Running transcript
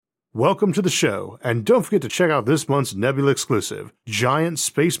Welcome to the show, and don't forget to check out this month's Nebula exclusive, Giant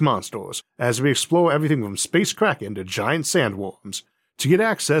Space Monsters, as we explore everything from space kraken to giant sandworms. To get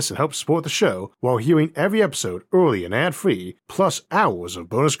access and help support the show while hearing every episode early and ad-free, plus hours of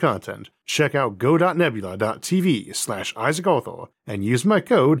bonus content, check out go.nebula.tv/IsaacArthur and use my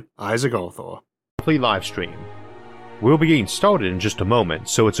code IsaacArthur. Live stream. We'll be getting started in just a moment,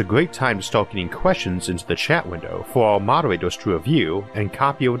 so it's a great time to start getting questions into the chat window for our moderators to review and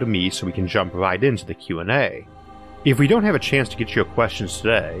copy over to me so we can jump right into the Q&A. If we don't have a chance to get to your questions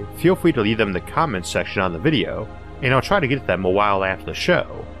today, feel free to leave them in the comments section on the video, and I'll try to get to them a while after the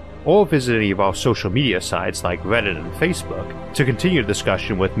show, or visit any of our social media sites like Reddit and Facebook to continue the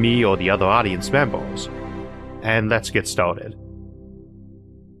discussion with me or the other audience members. And let's get started.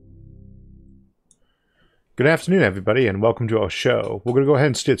 Good afternoon, everybody, and welcome to our show. We're going to go ahead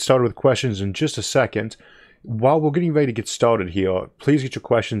and get started with questions in just a second. While we're getting ready to get started here, please get your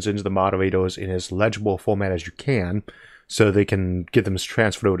questions into the moderators in as legible format as you can so they can get them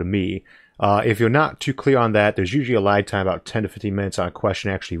transferred over to me. If you're not too clear on that, there's usually a lag time about 10 to 15 minutes on a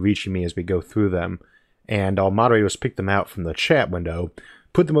question actually reaching me as we go through them, and our moderators pick them out from the chat window,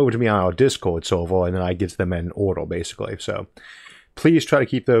 put them over to me on our Discord server, and then I get to them in order, basically. So please try to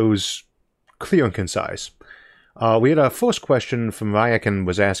keep those clear and concise. We had a first question from Ryak and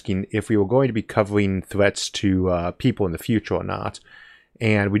was asking if we were going to be covering threats to people in the future or not.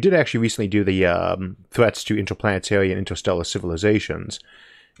 And we did actually recently do the threats to interplanetary and interstellar civilizations.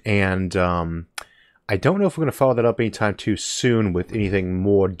 And I don't know if we're going to follow that up anytime too soon with anything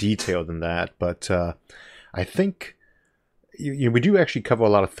more detailed than that. But I think we do actually cover a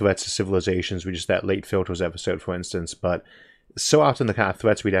lot of threats to civilizations. We just that late filters episode, for instance. But so often the kind of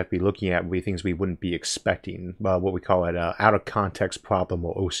threats we'd have to be looking at would be things we wouldn't be expecting. What we call it out of context problem,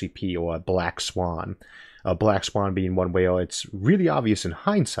 or OCP, or a black swan. A black swan being one where it's really obvious in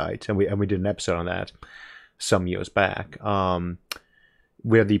hindsight, and we did an episode on that some years back,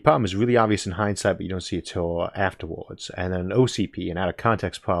 where the problem is really obvious in hindsight, but you don't see it till afterwards. And then an OCP, an out of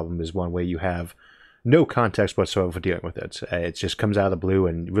context problem, is one where you have no context whatsoever for dealing with it. It just comes out of the blue,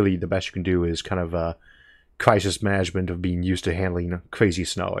 and really the best you can do is kind of crisis management of being used to handling crazy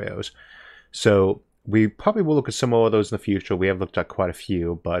scenarios. So we probably will look at some more of those in the future. We have looked at quite a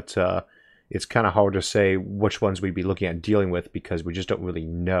few, but it's kind of hard to say which ones we'd be looking at dealing with because we just don't really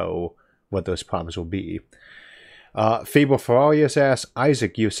know what those problems will be. Faber Ferrarius asks,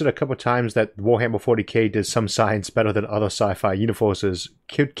 Isaac, you've said a couple of times that Warhammer 40k did some science better than other sci-fi universes.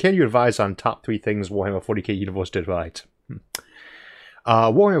 Can you advise on top 3 things Warhammer 40k universe did right?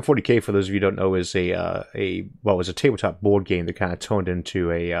 Warhammer 40k, for those of you who don't know, is a tabletop board game that kind of turned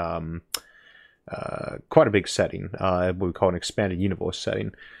into a quite a big setting, what we call an expanded universe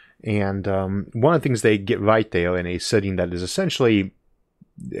setting. And one of the things they get right there in a setting that is essentially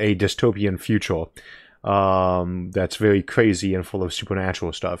a dystopian future that's very crazy and full of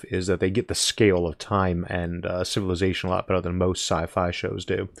supernatural stuff is that they get the scale of time and civilization a lot better than most sci-fi shows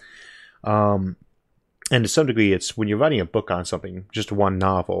do. And to some degree, it's when you're writing a book on something, just one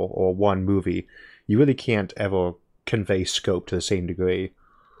novel or one movie, you really can't ever convey scope to the same degree.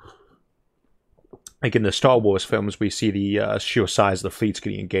 Like in the Star Wars films, we see the sheer size of the fleets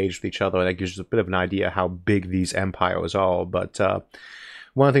getting engaged with each other, and that gives you a bit of an idea how big these empires are. But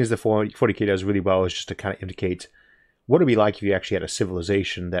one of the things that 40k does really well is just to kind of indicate what it would be like if you actually had a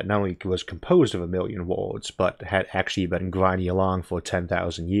civilization that not only was composed of 1 million worlds, but had actually been grinding along for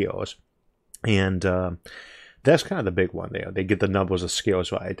 10,000 years. And that's kind of the big one there. They get the numbers of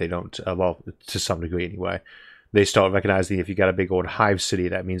scales right. They don't, well, to some degree anyway. They start recognizing if you got a big old hive city,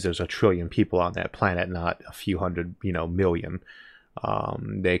 that means there's 1 trillion people on that planet, not a few hundred, million.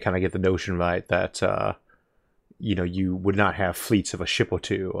 They kind of get the notion right that, you would not have fleets of a ship or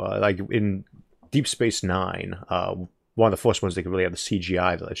two. Like in Deep Space Nine, one of the first ones they could really have the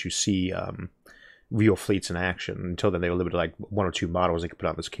CGI that lets you see real fleets in action. Until then, they were limited to like 1 or 2 models they could put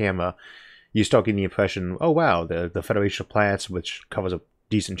on this camera. You start getting the impression, oh wow, the Federation of Planets, which covers a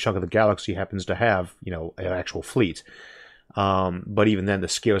decent chunk of the galaxy, happens to have, an actual fleet. But even then, the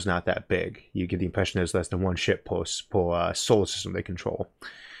scale is not that big. You get the impression there's less than 1 ship per solar system they control.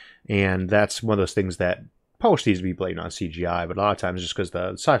 And that's one of those things that partially needs to be blamed on CGI, but a lot of times just because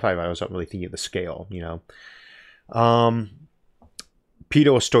the sci-fi writers aren't really thinking of the scale,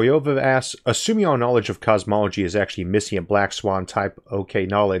 Peter Stoyova asks, assuming our knowledge of cosmology is actually missing a black swan type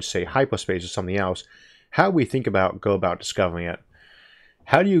knowledge, say hyperspace or something else, how do we go about discovering it?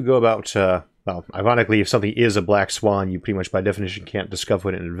 How do you go about, ironically, if something is a black swan, you pretty much by definition can't discover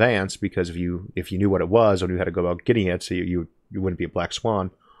it in advance, because if you knew what it was or knew how to go about getting it, so you wouldn't be a black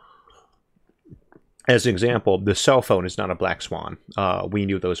swan. As an example, the cell phone is not a black swan. We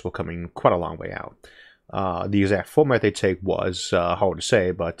knew those were coming quite a long way out. The exact format they take was hard to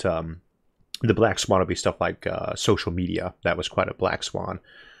say, but the black swan would be stuff like social media. That was quite a black swan.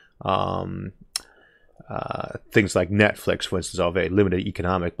 Things like Netflix, for instance, are very limited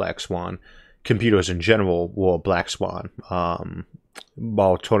economic black swan. Computers in general were black swan.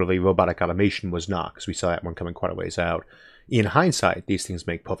 While totally robotic automation was not, because we saw that one coming quite a ways out. In hindsight, these things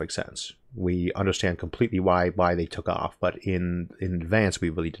make perfect sense. We understand completely why they took off, but in advance, we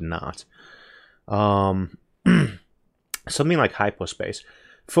really did not. Something like hyperspace.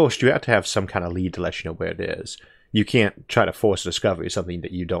 First, you have to have some kind of lead to let you know where it is. You can't try to force a discovery of something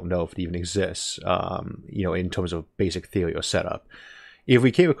that you don't know if it even exists, in terms of basic theory or setup. If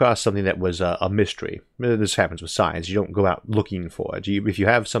we came across something that was a mystery, this happens with science, you don't go out looking for it. If you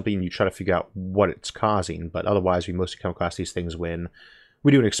have something, you try to figure out what it's causing, but otherwise we mostly come across these things when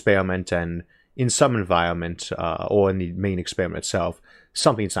we do an experiment and in some environment, or in the main experiment itself,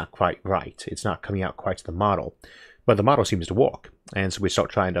 something's not quite right. It's not coming out quite to the model. But the model seems to work, and so we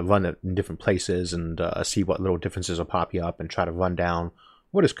start trying to run it in different places and see what little differences are popping up and try to run down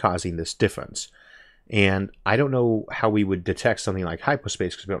what is causing this difference. And I don't know how we would detect something like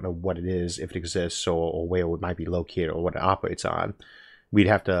hyperspace because we don't know what it is, if it exists, or where it might be located or what it operates on. We'd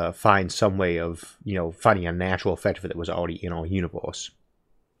have to find some way of, finding a natural effect of it that was already in our universe.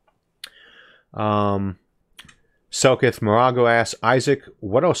 Selkith Morago asks, Isaac,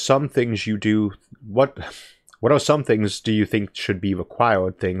 what are some things you do? What are some things do you think should be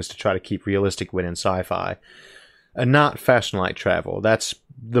required things to try to keep realistic within sci-fi? Not fast and light travel. That's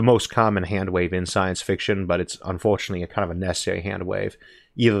the most common hand wave in science fiction, but it's unfortunately a kind of a necessary hand wave,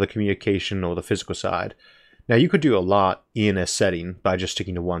 either the communication or the physical side. Now, you could do a lot in a setting by just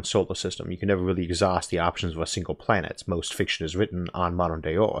sticking to one solar system. You can never really exhaust the options of a single planet. Most fiction is written on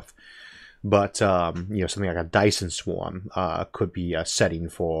modern-day Earth. But, something like a Dyson swarm could be a setting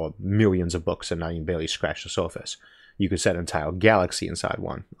for millions of books and not even barely scratch the surface. You could set an entire galaxy inside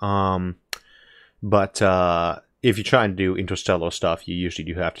one. But if you're trying to do interstellar stuff, you usually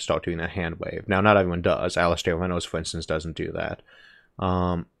do have to start doing that hand wave. Now, not everyone does. Alastair Reynolds, for instance, doesn't do that.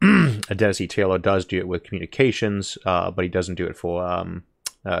 Adenisi Taylor does do it with communications, but he doesn't do it for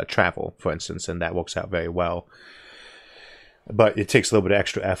travel, for instance, and that works out very well. But it takes a little bit of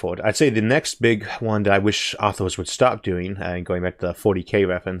extra effort. I'd say the next big one that I wish authors would stop doing, and going back to the 40K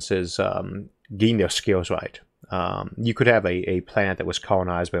reference, is getting their scales right. You could have a planet that was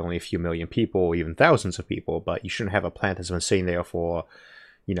colonized by only a few million people, or even thousands of people, but you shouldn't have a planet that's been sitting there for,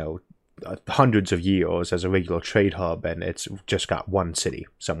 hundreds of years as a regular trade hub, and it's just got one city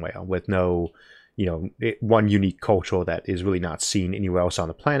somewhere with no, one unique culture that is really not seen anywhere else on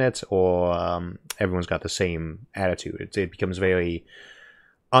the planet, or everyone's got the same attitude. It becomes very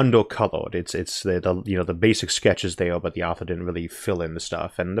undercolored. It's the basic sketch is there, but the author didn't really fill in the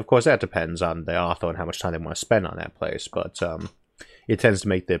stuff. And of course that depends on the author and how much time they want to spend on that place. But it tends to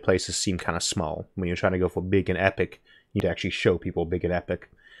make the places seem kind of small. When you're trying to go for big and epic, you need to actually show people big and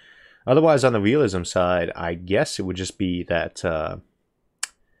epic. Otherwise, on the realism side, I guess it would just be that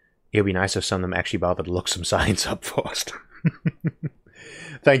it would be nice if some of them actually bothered to look some science up first.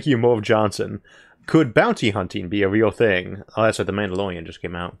 Thank you, Morv Johnson. Could bounty hunting be a real thing? Oh, that's what The Mandalorian just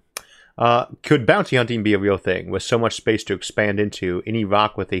came out. Could bounty hunting be a real thing? With so much space to expand into, any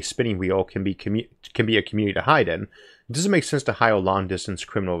rock with a spinning wheel can be a community to hide in. Does it make sense to hire long-distance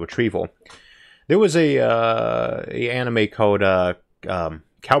criminal retrieval? There was a anime called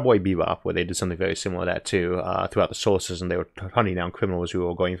Cowboy Bebop, where they did something very similar to that too. Throughout the solar system, they were hunting down criminals who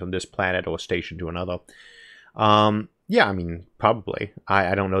were going from this planet or station to another. Yeah, I mean, probably.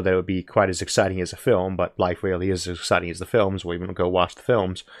 I don't know that it would be quite as exciting as a film, but life rarely is as exciting as the films. We'll even go watch the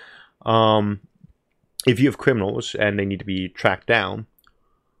films. If you have criminals and they need to be tracked down,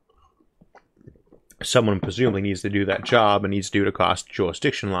 someone presumably needs to do that job and needs to do it across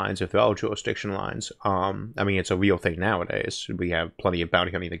jurisdiction lines, if there are jurisdiction lines. I mean, it's a real thing nowadays. We have plenty of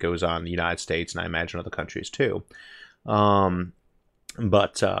bounty hunting that goes on in the United States, and I imagine other countries too.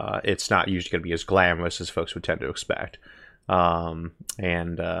 But it's not usually going to be as glamorous as folks would tend to expect. So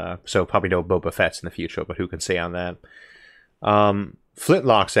probably no Boba Fett's in the future, but who can say on that?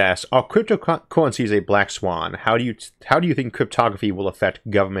 Flintlocks asks, are cryptocurrencies a black swan? How do you think cryptography will affect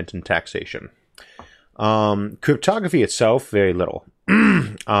government and taxation? Cryptography itself, very little.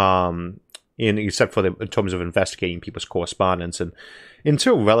 Except for in terms of investigating people's correspondence, and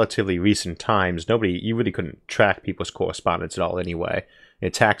until relatively recent times, you really couldn't track people's correspondence at all anyway.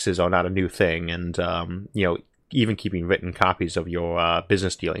 Taxes are not a new thing, and even keeping written copies of your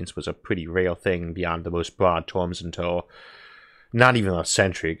business dealings was a pretty rare thing beyond the most broad terms until not even a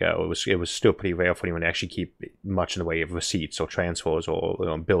century ago, it was still pretty rare for anyone to actually keep much in the way of receipts or transfers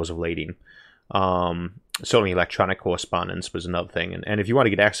or bills of lading. Certainly electronic correspondence was another thing. And if you want to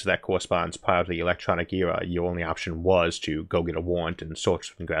get access to that correspondence prior to the electronic era, your only option was to go get a warrant and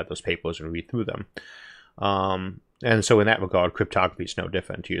search and grab those papers and read through them. And so in that regard, cryptography is no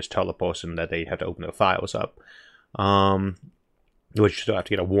different. You just tell the person that they have to open their files up. Which you still have to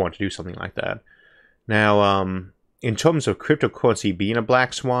get a warrant to do something like that. Now, in terms of cryptocurrency being a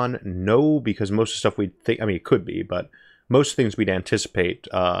black swan, no, because most of the stuff we'd think, I mean, it could be, but most things we'd anticipate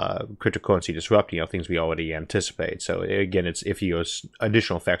cryptocurrency disrupting are things we already anticipate. So again, it's if there's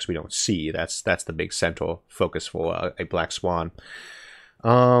additional effects we don't see, that's the big central focus for a black swan.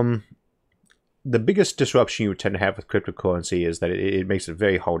 The biggest disruption you would tend to have with cryptocurrency is that it makes it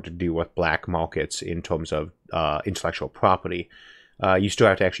very hard to do with black markets in terms of intellectual property. You still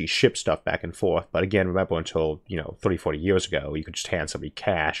have to actually ship stuff back and forth. But again, remember until, 30, 40 years ago, you could just hand somebody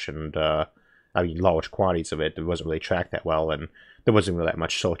cash and, large quantities of it. It wasn't really tracked that well. And there wasn't really that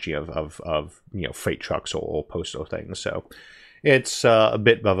much searching of freight trucks or postal things. So it's a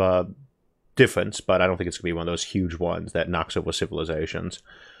bit of a difference, but I don't think it's going to be one of those huge ones that knocks over civilizations.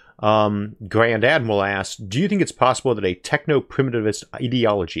 Grand Admiral asks, do you think it's possible that a techno-primitivist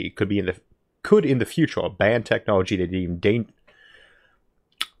ideology could in the future ban technology that deem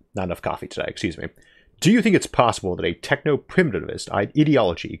not enough coffee today, excuse me. Do you think it's possible that a techno-primitivist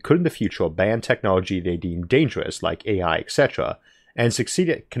ideology could in the future ban technology they deem dangerous, like AI, etc., and succeed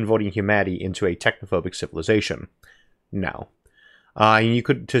at converting humanity into a technophobic civilization? No. You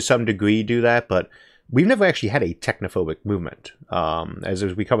could, to some degree, do that, but we've never actually had a technophobic movement. As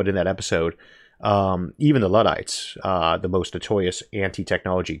we covered in that episode, even the Luddites, the most notorious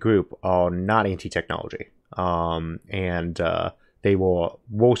anti-technology group, are not anti-technology. They were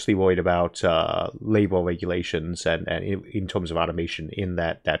mostly worried about labor regulations and in terms of automation in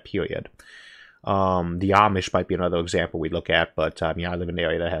that period. The Amish might be another example we look at, but I live in an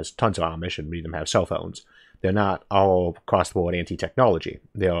area that has tons of Amish, and many of them have cell phones. They're not all across the board anti-technology.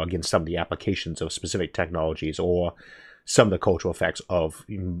 They are against some of the applications of specific technologies or some of the cultural effects of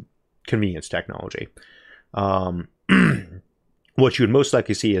convenience technology. What you would most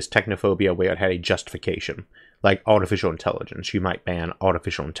likely see is technophobia where it had a justification, like artificial intelligence. You might ban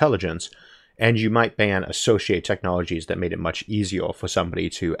artificial intelligence, and you might ban associated technologies that made it much easier for somebody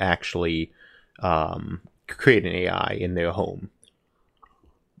to actually create an AI in their home.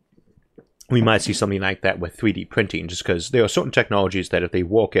 We might see something like that with 3D printing, just because there are certain technologies that if they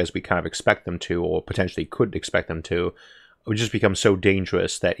work as we kind of expect them to, or potentially could expect them to, would just become so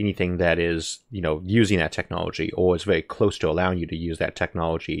dangerous that anything that is, using that technology or is very close to allowing you to use that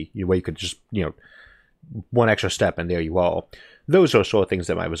technology, where you could just, one extra step and there you are. Those are sort of things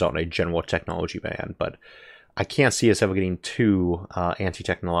that might result in a general technology ban, but I can't see us ever getting too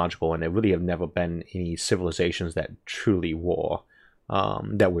anti-technological, and there really have never been any civilizations that truly were.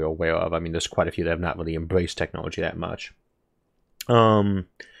 That we're aware of. There's quite a few that have not really embraced technology that much. The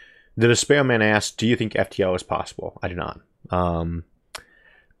Despair Man asks, do you think FTL is possible? I do not.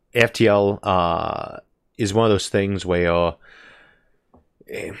 FTL is one of those things where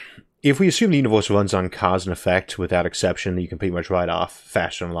if we assume the universe runs on cause and effect without exception, you can pretty much write off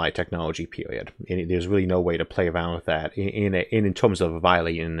faster than light technology, period. And there's really no way to play around with that in terms of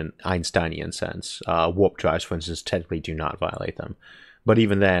violating an Einsteinian sense. Warp drives, for instance, technically do not violate them. But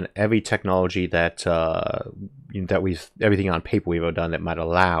even then, every technology that everything on paper we've ever done that might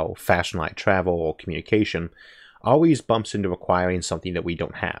allow fast and light travel or communication always bumps into requiring something that we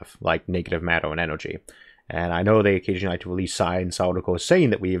don't have, like negative matter and energy. And I know they occasionally like to release science articles saying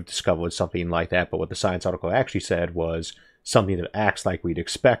that we have discovered something like that, but what the science article actually said was something that acts like we'd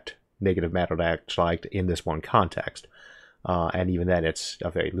expect negative matter to act like in this one context. And even then, it's a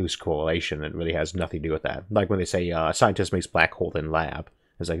very loose correlation. It really has nothing to do with that. Like when they say a scientist makes black hole in lab.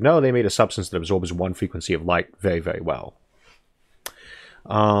 It's like, no, they made a substance that absorbs one frequency of light very, very well.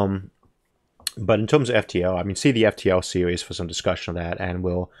 But in terms of FTL, see the FTL series for some discussion of that, and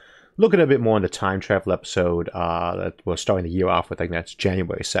we'll look at it a bit more in the time travel episode that we're starting the year off with. I think that's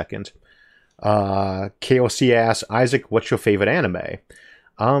January 2nd. KLC asks, Isaac, what's your favorite anime?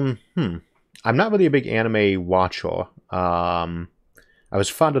 I'm not really a big anime watcher. I was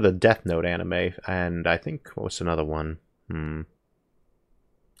fond of the Death Note anime, and I think, what was another one?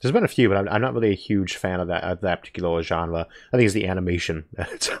 There's been a few, but I'm not really a huge fan of that particular genre. I think it's the animation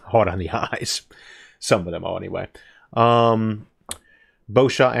that's hard on the eyes. Some of them are, anyway. Bosha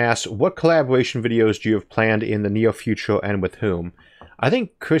asks, what collaboration videos do you have planned in the near future, and with whom? I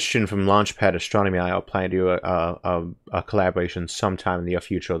think Christian from Launchpad Astronomy and I are planning to do a collaboration sometime in the near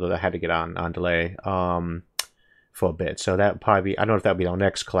future, though I had to get on delay. for a bit. So that would probably be, I don't know if that would be our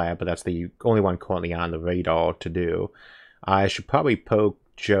next collab, but that's the only one currently on the radar to do. I should probably poke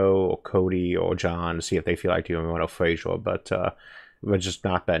Joe or Cody or John to see if they feel like doing one or Fraser, but we've just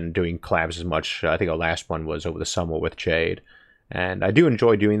not been doing collabs as much. I think our last one was over the summer with Jade. And I do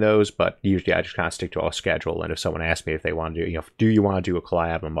enjoy doing those, but usually I just kind of stick to our schedule. And if someone asks me if they want to do, do you want to do a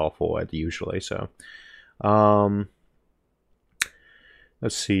collab, I'm all for it, usually. So,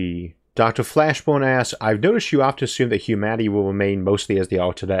 let's see. Dr. Flashbone asks, I've noticed you often assume that humanity will remain mostly as they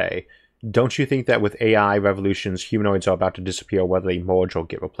are today. Don't you think that with AI revolutions, humanoids are about to disappear, whether they merge or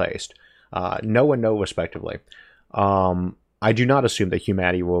get replaced? No and no, respectively. I do not assume that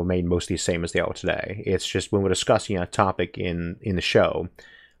humanity will remain mostly the same as they are today. It's just when we're discussing a topic in the show,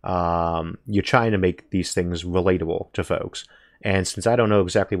 you're trying to make these things relatable to folks. And since I don't know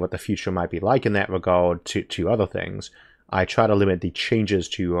exactly what the future might be like in that regard to other things, I try to limit the changes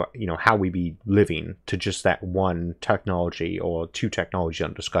to how we be living to just that one technology or two technologies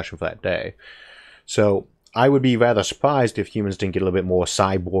under discussion for that day. So I would be rather surprised if humans didn't get a little bit more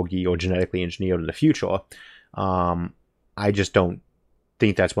cyborgy or genetically engineered in the future. I just don't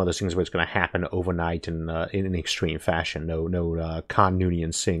think that's one of those things where it's going to happen overnight in an extreme fashion. No Khan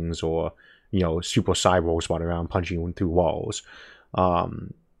Noonien Singhs or super cyborgs running around punching through walls.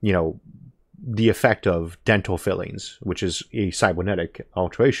 The effect of dental fillings, which is a cybernetic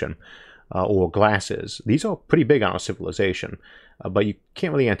alteration, or glasses. These are pretty big on our civilization, but you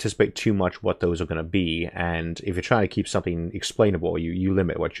can't really anticipate too much what those are going to be. And if you're trying to keep something explainable, you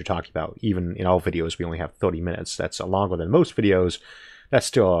limit what you're talking about. Even in our videos, we only have 30 minutes. That's longer than most videos. That's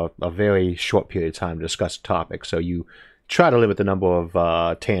still a very short period of time to discuss a topic. So you try to limit the number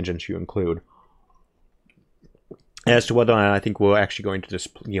of tangents you include. As to whether or not I think we're actually going to just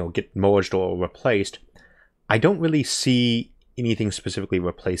get merged or replaced, I don't really see anything specifically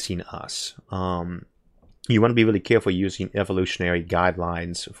replacing us. You want to be really careful using evolutionary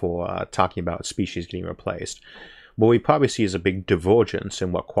guidelines for talking about species getting replaced. What we probably see is a big divergence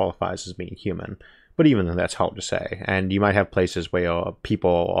in what qualifies as being human, but even then that's hard to say. And you might have places where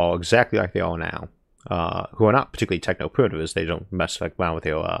people are exactly like they are now, who are not particularly techno-primitives. They don't mess around with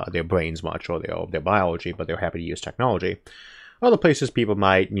their brains much or their biology, but they're happy to use technology. Other places people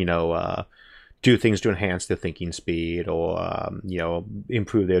might, do things to enhance their thinking speed or,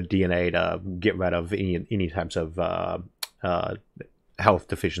 improve their DNA to get rid of any types of health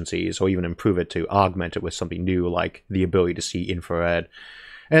deficiencies, or even improve it to augment it with something new, like the ability to see infrared.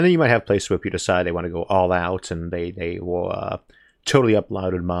 And then you might have places where people decide they want to go all out and they will totally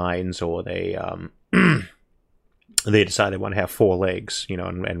uploaded minds, or they they decide they want to have 4 legs,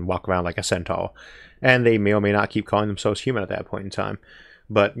 and walk around like a centaur. And they may or may not keep calling themselves human at that point in time.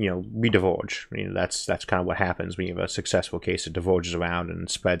 But, we diverge. That's kind of what happens when you have a successful case. It diverges around and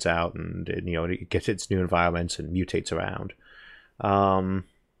spreads out, and, it gets its new environments and mutates around.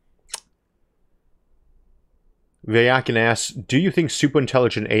 Vyakin asks, do you think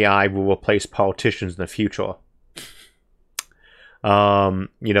superintelligent AI will replace politicians in the future?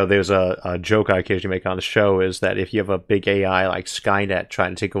 There's a joke I occasionally make on the show, is that if you have a big AI like Skynet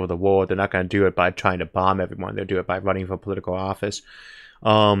trying to take over the world, they're not going to do it by trying to bomb everyone. They'll do it by running for political office.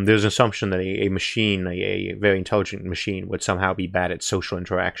 There's an assumption that a machine, a very intelligent machine, would somehow be bad at social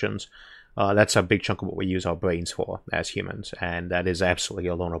interactions. That's a big chunk of what we use our brains for as humans, and that is absolutely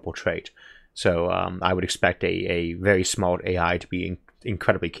a learnable trait. So I would expect a very smart AI to be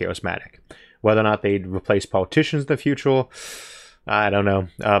incredibly charismatic. Whether or not they'd replace politicians in the future, I don't know.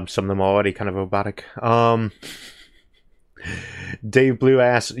 Some of them are already kind of robotic. Dave Blue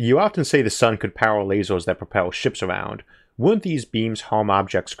asks, you often say the sun could power lasers that propel ships around. Wouldn't these beams harm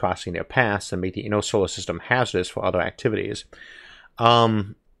objects crossing their paths and make the inner solar system hazardous for other activities?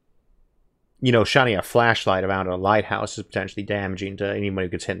 Shining a flashlight around a lighthouse is potentially damaging to anyone who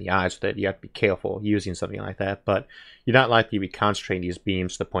gets hit in the eyes with it. You have to be careful using something like that, but you're not likely to be concentrating these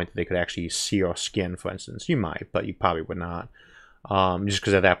beams to the point that they could actually see your skin, for instance. You might, but you probably would not. Just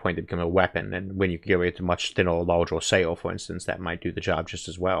because at that point they become a weapon, and when you get away with a much thinner or larger sail, for instance, that might do the job just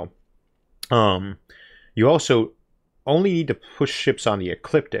as well. You also only need to push ships on the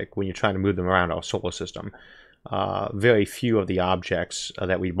ecliptic when you're trying to move them around our solar system. Very few of the objects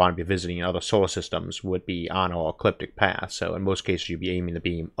that we want to be visiting in other solar systems would be on our ecliptic path, so in most cases you'd be aiming the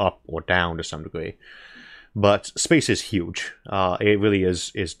beam up or down to some degree. But space is huge. It really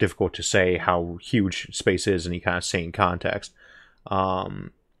is difficult to say how huge space is in any kind of sane context.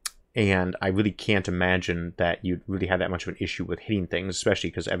 And I really can't imagine that you'd really have that much of an issue with hitting things,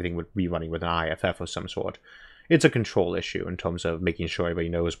 especially because everything would be running with an IFF of some sort. It's a control issue in terms of making sure everybody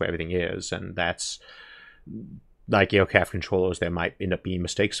knows where everything is, and that's like aircraft controllers, there might end up being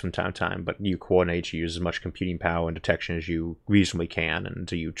mistakes from time to time, but you coordinate, you use as much computing power and detection as you reasonably can,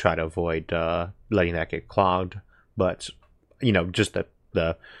 and you try to avoid letting that get clogged. But, just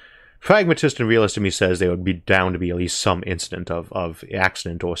the pragmatist and realist in me says there would be down to be at least some incident of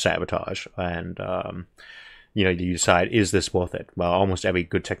accident or sabotage. And, you decide, is this worth it? Well, almost every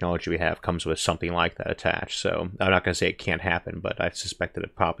good technology we have comes with something like that attached. So I'm not going to say it can't happen, but I suspect that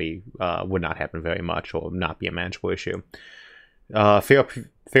it probably would not happen very much or not be a manageable issue.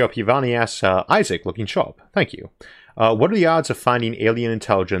 Pivani asks, Isaac, looking sharp. Thank you. What are the odds of finding alien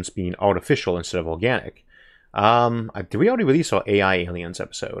intelligence being artificial instead of organic? Did we already release our AI aliens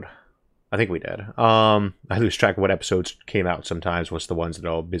episode? I think we did. I lose track of what episodes came out sometimes. What's the ones that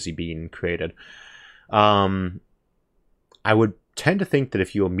are busy being created? I would tend to think that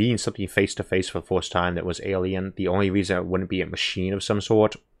if you were meeting something face-to-face for the first time that was alien, the only reason it wouldn't be a machine of some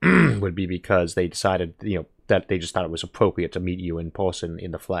sort would be because they decided, that they just thought it was appropriate to meet you in person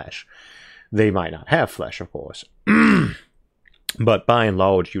in the flesh. They might not have flesh, of course. But by and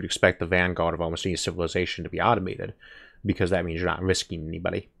large, you'd expect the vanguard of almost any civilization to be automated, because that means you're not risking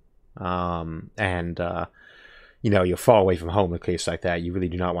anybody. You're far away from home in a case like that. You really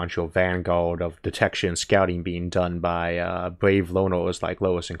do not want your vanguard of detection and scouting being done by brave loners like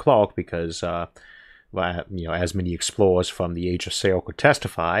Lois and Clark, because, as many explorers from the Age of Sail could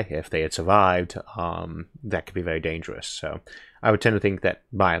testify, if they had survived, that could be very dangerous. So I would tend to think that,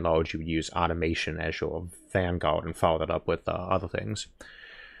 by and large, you would use automation as your vanguard and follow that up with other things.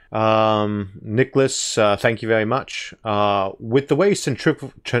 Nicholas, thank you very much. With the way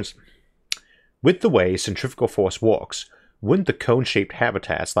centrifugal force works, wouldn't the cone-shaped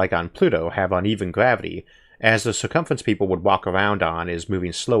habitats like on Pluto have uneven gravity, as the circumference people would walk around on is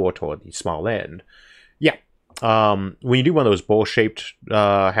moving slower toward the small end? Yeah. When you do one of those bowl-shaped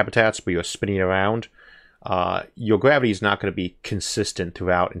habitats where you're spinning around, your gravity is not going to be consistent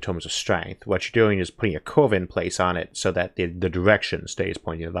throughout in terms of strength. What you're doing is putting a curve in place on it so that the direction stays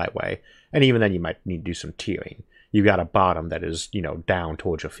pointing the right way. And even then you might need to do some tearing. You got a bottom that is, down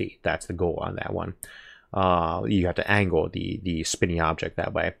towards your feet. That's the goal on that one. You have to angle the spinning object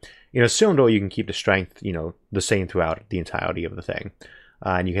that way. In a cylinder, you can keep the strength, the same throughout the entirety of the thing.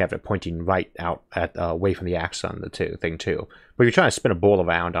 And you have it pointing right out away from the axis on the thing too. But if you're trying to spin a ball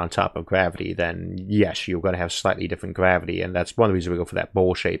around on top of gravity, then yes, you're going to have slightly different gravity. And that's one of the reasons we go for that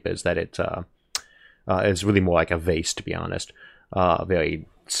bowl shape, is that it's really more like a vase, to be honest. Very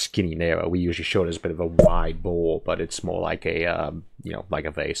skinny, narrow. We usually show it as a bit of a wide bowl, but it's more like a like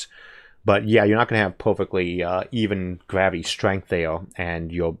a vase. But yeah, you're not going to have perfectly even gravity strength there,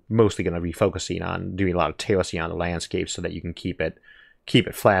 and you're mostly going to be focusing on doing a lot of terracing on the landscape so that you can keep it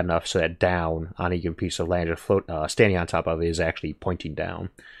flat enough so that down on a given piece of land you're standing on top of it is actually pointing down.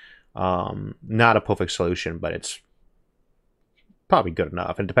 Not a perfect solution, but it's probably good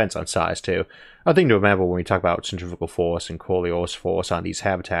enough. It depends on size too. A thing to remember when we talk about centrifugal force and Coriolis force on these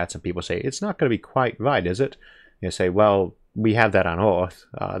habitats, and people say it's not going to be quite right, is it? You say, well, we have that on Earth.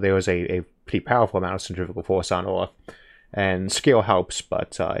 There was a pretty powerful amount of centrifugal force on Earth, and scale helps,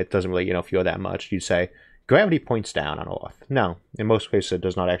 but it doesn't really feel that much. You say gravity points down on Earth. No, in most cases it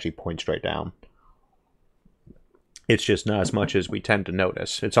does not actually point straight down. It's just not as much as we tend to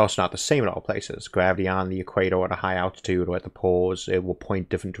notice. It's also not the same in all places. Gravity on the equator at a high altitude or at the poles, it will point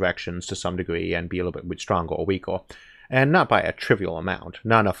different directions to some degree and be a little bit stronger or weaker. And not by a trivial amount.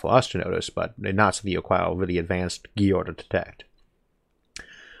 Not enough for us to notice, but not something you require really advanced gear to detect.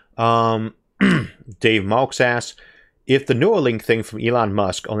 Dave Marks asks, if the Neuralink thing from Elon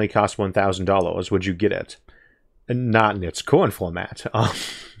Musk only cost $1,000, would you get it? Not in its current format.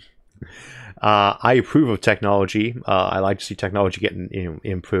 I approve of technology. I like to see technology getting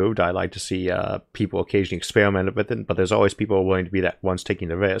improved. I like to see people occasionally experiment with it, but there's always people who are willing to be that ones taking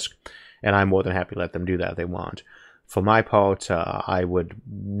the risk, and I'm more than happy to let them do that if they want. For my part, I would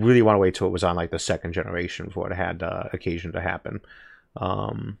really want to wait till it was on like the second generation before it had occasion to happen.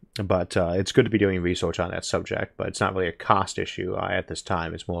 But it's good to be doing research on that subject, but it's not really a cost issue at this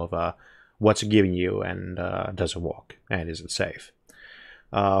time. It's more of a what's it giving you, and does it work, and is it safe?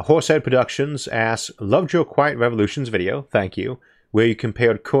 Horsehead Productions asks, loved your Quiet Revolutions video, thank you, where you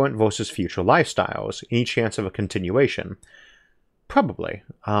compared current versus future lifestyles. Any chance of a continuation? Probably.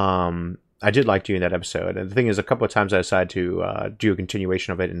 I did like doing that episode. And the thing is, a couple of times I decided to do a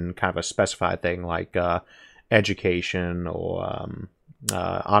continuation of it in kind of a specified thing like education or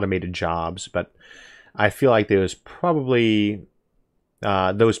automated jobs. But I feel like there's probably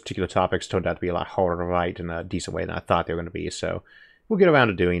those particular topics turned out to be a lot harder to write in a decent way than I thought they were going to be. So we'll get around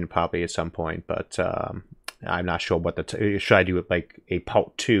to doing it probably at some point. But I'm not sure what should I do it like a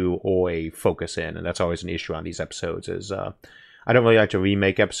part 2 or a focus in, and that's always an issue on these episodes. Is I don't really like to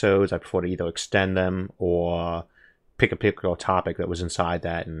remake episodes. I prefer to either extend them or pick a particular topic that was inside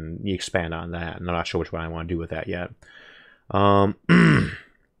that and you expand on that. And I'm not sure which one I want to do with that yet.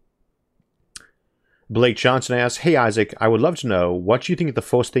 Blake Johnson asks, "Hey Isaac, I would love to know what you think the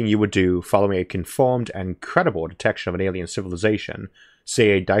first thing you would do following a confirmed and credible detection of an alien civilization, say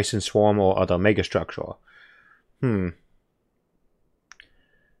a Dyson swarm or other megastructure."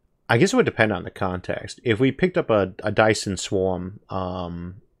 I guess it would depend on the context. If we picked up a Dyson swarm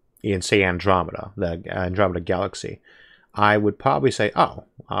in, say, Andromeda, the Andromeda galaxy, I would probably say, oh,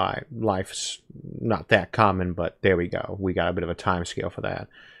 life's not that common, but there we go. We got a bit of a time scale for that.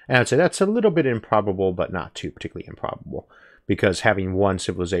 And I'd say that's a little bit improbable, but not too particularly improbable, because having one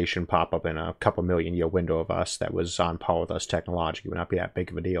civilization pop up in a couple million-year window of us that was on par with us technologically would not be that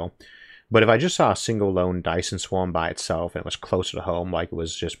big of a deal. But if I just saw a single lone Dyson swarm by itself and it was closer to home, like it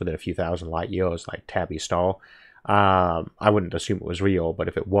was just within a few thousand light years, like Tabby Star, I wouldn't assume it was real. But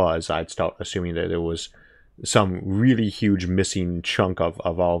if it was, I'd start assuming that there was some really huge missing chunk of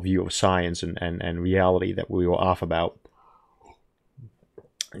our view of science and reality that we were off about.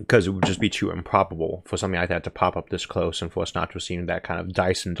 Because it would just be too improbable for something like that to pop up this close and for us not to have seen that kind of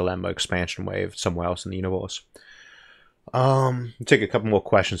Dyson dilemma expansion wave somewhere else in the universe. Take a couple more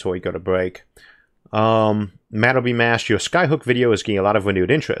questions before we go to break. Matt will be mashed. Your Skyhook video is getting a lot of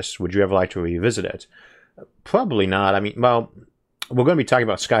renewed interest. Would you ever like to revisit it? Probably not. I mean, well, we're going to be talking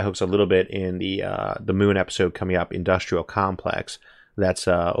about Skyhooks a little bit in the Moon episode coming up, Industrial Complex. That's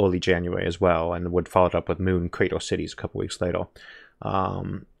early January as well, and would follow it up with Moon Crater Cities a couple weeks later.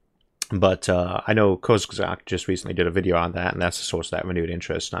 But I know Kozak just recently did a video on that, and that's the source of that renewed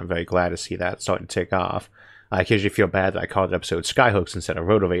interest, and I'm very glad to see that starting to take off. I occasionally feel bad that I called the episode Skyhooks instead of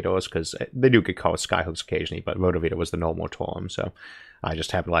Rotovators, because they do get called Skyhooks occasionally, but Rotovator was the normal term, so I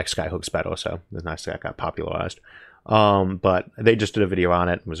just happen to like Skyhooks better, so it's nice that got popularized. But they just did a video on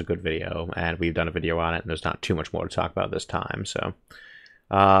it. It was a good video, and we've done a video on it, and there's not too much more to talk about this time. So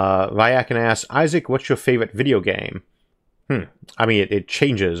Ryakin asks, Isaac, what's your favorite video game? I mean, it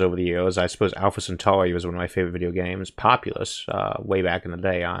changes over the years. I suppose Alpha Centauri was one of my favorite video games. Populous, way back in the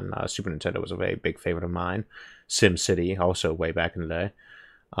day on Super Nintendo, was a very big favorite of mine. SimCity, also way back in the day.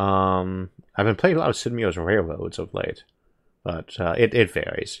 I've been playing a lot of Sid Meier's Railroads of late. But it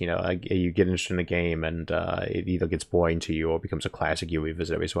varies. You know, you get interested in a game, and it either gets boring to you or becomes a classic you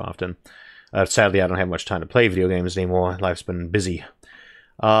revisit every so often. Sadly, I don't have much time to play video games anymore. Life's been busy.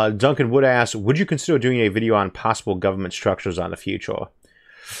 Duncan Wood asks, would you consider doing a video on possible government structures on the future?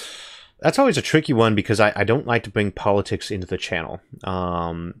 That's always a tricky one, because I don't like to bring politics into the channel.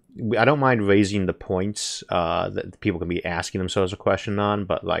 I don't mind raising the points that people can be asking themselves a question on,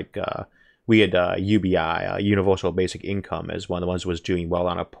 but like we had UBI, Universal Basic Income, as one of the ones that was doing well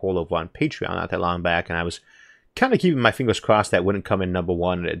on a poll over on Patreon not that long back, and I was kind of keeping my fingers crossed that wouldn't come in number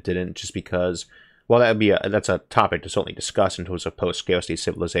one, and it didn't, just because, well, that's a topic to certainly discuss in terms of post-scarcity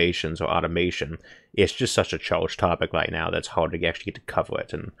civilizations or automation. It's just such a charged topic right now that's hard to actually get to cover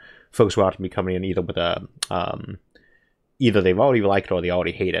it, and folks will have to be coming in either with a either they've already liked it or they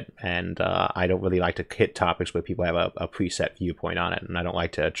already hate it, and I don't really like to hit topics where people have a preset viewpoint on it, and I don't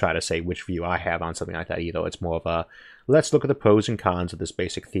like to try to say which view I have on something like that either. It's more of a, let's look at the pros and cons of this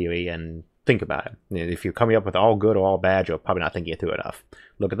basic theory and think about it. If you're coming up with all good or all bad, you're probably not thinking it through enough.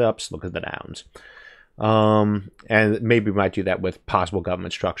 Look at the ups, look at the downs. And maybe we might do that with possible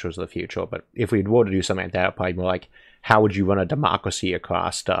government structures of the future, but if we were to do something like that, probably more like, how would you run a democracy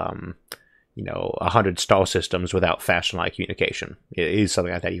across 100 star systems without fast and light communication? Is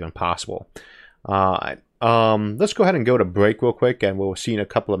something like that even possible? Let's go ahead and go to break real quick, and we'll see you in a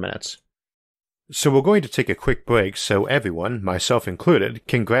couple of minutes. So we're going to take a quick break so everyone, myself included,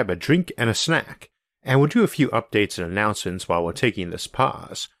 can grab a drink and a snack, and we'll do a few updates and announcements while we're taking this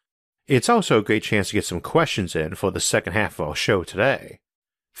pause. It's also a great chance to get some questions in for the second half of our show today.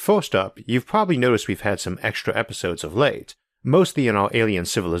 First up, you've probably noticed we've had some extra episodes of late, mostly in our Alien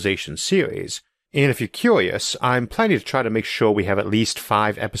Civilization series, and if you're curious, I'm planning to try to make sure we have at least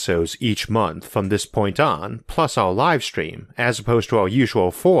 5 episodes each month from this point on, plus our live stream, as opposed to our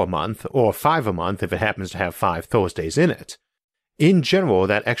usual 4 a month, or 5 a month if it happens to have 5 Thursdays in it. In general,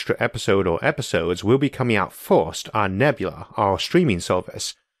 that extra episode or episodes will be coming out first on Nebula, our streaming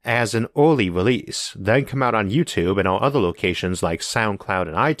service, as an early release, then come out on YouTube and our other locations like SoundCloud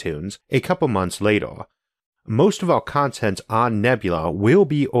and iTunes a couple months later. Most of our content on Nebula will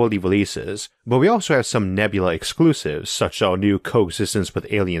be early releases, but we also have some Nebula exclusives, such as our new Coexistence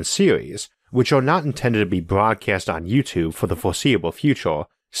with Aliens series, which are not intended to be broadcast on YouTube for the foreseeable future,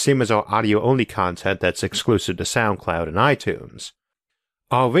 same as our audio-only content that's exclusive to SoundCloud and iTunes.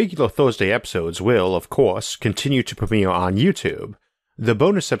 Our regular Thursday episodes will, of course, continue to premiere on YouTube. The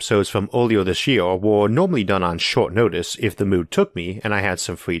bonus episodes from earlier this year were normally done on short notice if the mood took me and I had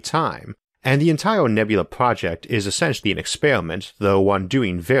some free time, and the entire Nebula project is essentially an experiment, though one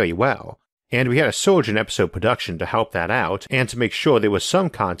doing very well. And we had a surge in episode production to help that out, and to make sure there was some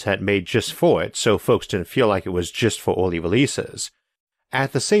content made just for it so folks didn't feel like it was just for early releases.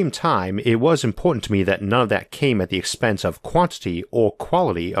 At the same time, it was important to me that none of that came at the expense of quantity or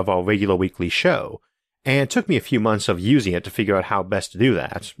quality of our regular weekly show, and it took me a few months of using it to figure out how best to do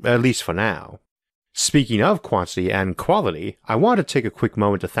that, at least for now. Speaking of quantity and quality, I wanted to take a quick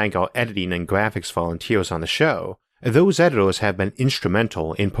moment to thank our editing and graphics volunteers on the show. Those editors have been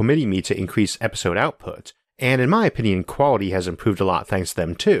instrumental in permitting me to increase episode output, and in my opinion, quality has improved a lot thanks to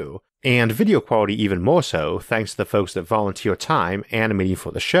them too, and video quality even more so thanks to the folks that volunteer time animating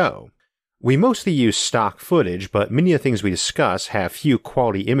for the show. We mostly use stock footage, but many of the things we discuss have few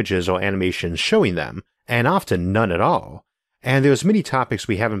quality images or animations showing them, and often none at all. And there's many topics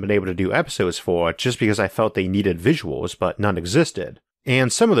we haven't been able to do episodes for just because I felt they needed visuals, but none existed.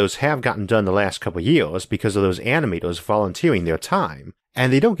 And some of those have gotten done the last couple years because of those animators volunteering their time,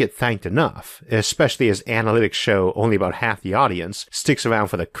 and they don't get thanked enough, especially as analytics show only about half the audience sticks around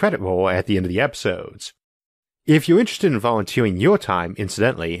for the credit roll at the end of the episodes. If you're interested in volunteering your time,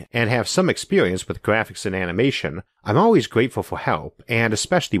 incidentally, and have some experience with graphics and animation, I'm always grateful for help, and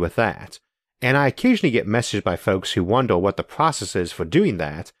especially with that. And I occasionally get messages by folks who wonder what the process is for doing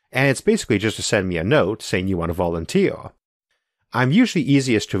that, and it's basically just to send me a note saying you want to volunteer. I'm usually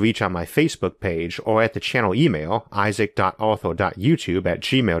easiest to reach on my Facebook page or at the channel email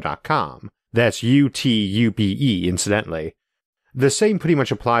isaac.arthur.youtube@gmail.com. That's UTUBE, incidentally. The same pretty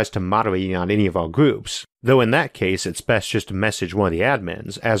much applies to moderating on any of our groups, though in that case it's best just to message one of the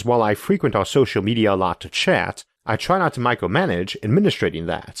admins, as while I frequent our social media a lot to chat, I try not to micromanage administrating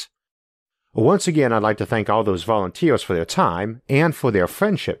that. Once again, I'd like to thank all those volunteers for their time, and for their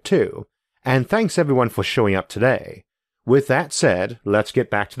friendship too, and thanks everyone for showing up today. With that said, let's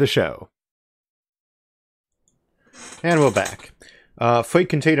get back to the show. And we're back. Freight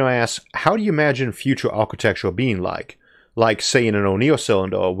Container asks, how do you imagine future architecture being like? Like, say, in an O'Neill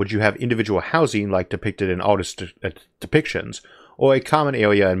cylinder, would you have individual housing like depicted in artist depictions, or a common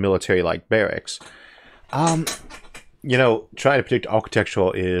area in military-like barracks? Trying to predict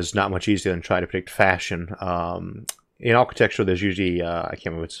architecture is not much easier than trying to predict fashion. In architecture, there's usually, I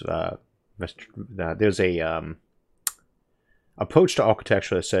can't remember there's a approach to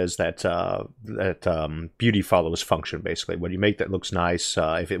architecture that says that beauty follows function. Basically, when you make that looks nice,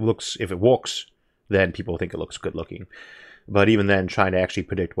 if it works, then people think it looks good looking. But even then, trying to actually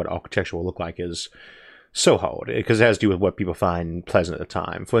predict what architecture will look like is so hard because it has to do with what people find pleasant at the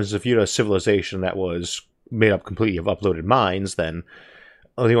time. For instance, if you had a civilization that was made up completely of uploaded minds, then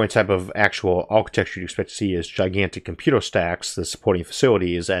the only type of actual architecture you expect to see is gigantic computer stacks, the supporting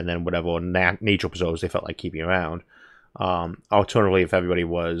facilities, and then whatever nature preserves they felt like keeping around. Alternatively, if everybody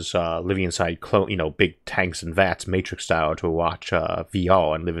was living inside big tanks and vats, Matrix style, to watch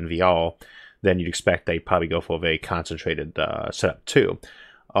VR and live in VR, then you'd expect they'd probably go for a very concentrated setup too.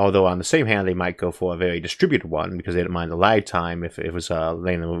 Although on the same hand, they might go for a very distributed one because they didn't mind the lag time if it was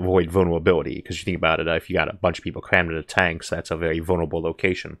letting them avoid vulnerability. Because you think about it, if you got a bunch of people crammed into tanks, that's a very vulnerable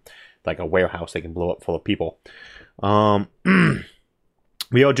location. Like a warehouse they can blow up full of people.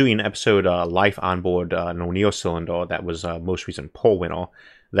 We are doing an episode, Life on Board an O'Neill cylinder. That was most recent poll winner.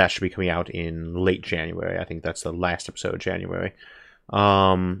 That should be coming out in late January. I think that's the last episode of January.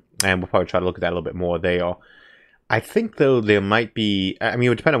 And we'll probably try to look at that a little bit more there. I think, though, there might be... it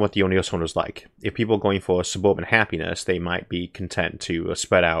would depend on what the O'Neill cylinder is like. If people are going for suburban happiness, they might be content to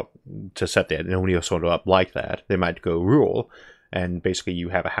spread out to set the O'Neill cylinder up like that. They might go rural, and basically you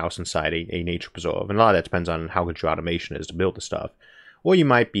have a house inside a nature preserve. And a lot of that depends on how good your automation is to build the stuff. Or you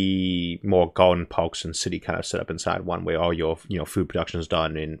might be more garden parks and city kind of set up inside one where all your food production is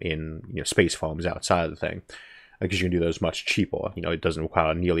done in space farms outside of the thing. Because you can do those much cheaper. It doesn't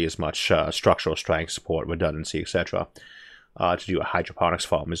require nearly as much structural strength, support, redundancy, etc. To do a hydroponics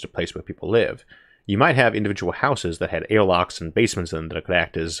farm is the place where people live. You might have individual houses that had airlocks and basements in them that could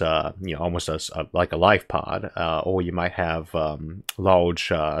act as almost like a life pod. Or you might have large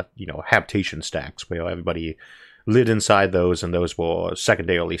habitation stacks where everybody lived inside those, and those were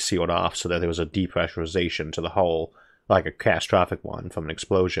secondarily sealed off so that there was a depressurization to the hull, like a catastrophic one from an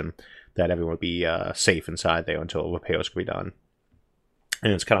explosion, that everyone would be safe inside there until repairs could be done.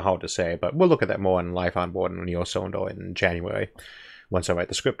 And it's kind of hard to say, but we'll look at that more in Life on Board and O'Neill cylinder in January, once I write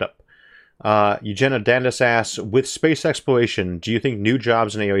the script up. Eugenia Dandis asks, with space exploration, do you think new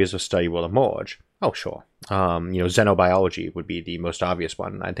jobs and areas of study will emerge? Oh, sure. Xenobiology would be the most obvious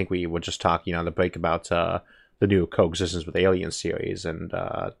one. I think we would just talk, on the break about the new Coexistence with Aliens series, and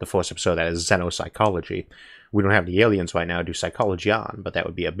the first episode that is xenopsychology. We don't have the aliens right now to do psychology on, but that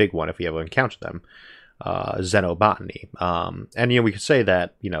would be a big one if we ever encounter them. Xenobotany. And, we could say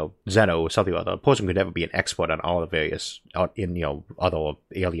that, xeno, something or other, a person could never be an expert on all the various, other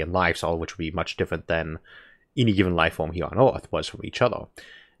alien lives, all of which would be much different than any given life form here on Earth was from each other.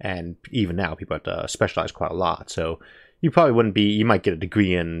 And even now, people have to specialize quite a lot. So you probably wouldn't be, you might get a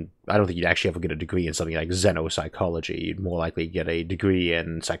degree in, I don't think you'd actually ever get a degree in something like xenopsychology. You'd more likely get a degree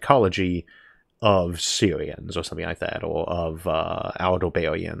in psychology of Syrians or something like that, or of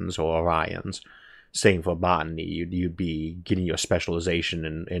Aldobarians or Orions. Same for botany, you'd be getting your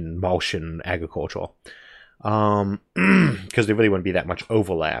specialization in Martian agriculture. Because there really wouldn't be that much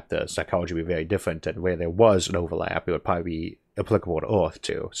overlap. The psychology would be very different, and where there was an overlap, it would probably be applicable to Earth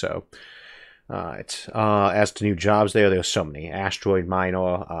too. So, as to new jobs there's so many. Asteroid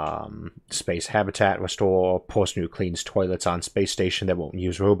miner, space habitat restore, person who cleans toilets on space station that won't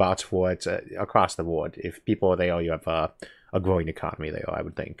use robots for it, across the board. If people are there, you have a growing economy there, I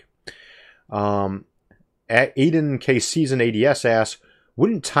would think. Aiden K. Season ADS asks,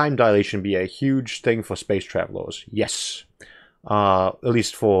 wouldn't time dilation be a huge thing for space travelers? Yes. At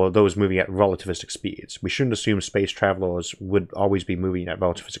least for those moving at relativistic speeds. We shouldn't assume space travelers would always be moving at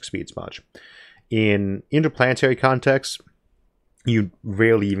relativistic speeds much. In interplanetary contexts, you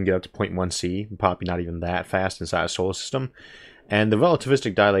rarely even get up to 0.1c, probably not even that fast inside a solar system. And the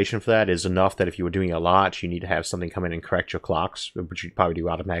relativistic dilation for that is enough that if you were doing a lot, you need to have something come in and correct your clocks, which you'd probably do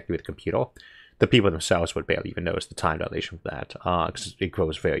automatically with a computer. The people themselves would barely even notice the time dilation for that, because it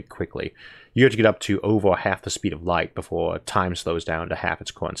grows very quickly. You have to get up to over half the speed of light before time slows down to half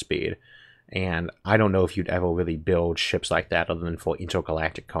its current speed. And I don't know if you'd ever really build ships like that other than for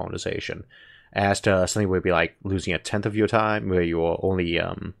intergalactic colonization. As to something where it'd be like losing a tenth of your time, where you're only,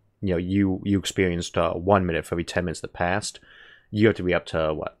 you experienced 1 minute for every 10 minutes that passed. You have to be up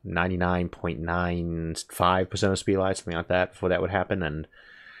to, 99.95% of speed light, something like that, before that would happen. And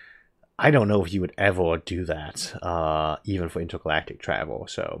I don't know if you would ever do that, even for intergalactic travel.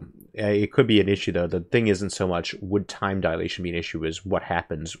 So it could be an issue, though. The thing isn't so much would time dilation be an issue, is what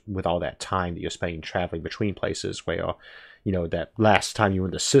happens with all that time that you're spending traveling between places where, that last time you were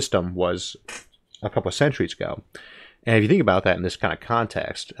in the system was a couple of centuries ago. And if you think about that in this kind of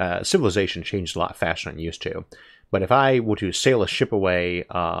context, civilization changed a lot faster than it used to. But if I were to sail a ship away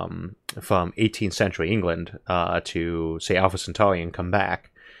from 18th century England to, say, Alpha Centauri and come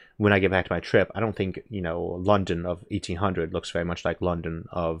back, when I get back to my trip, I don't think, London of 1800 looks very much like London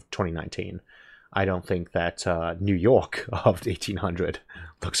of 2019. I don't think that New York of 1800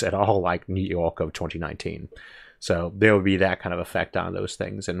 looks at all like New York of 2019. So there will be that kind of effect on those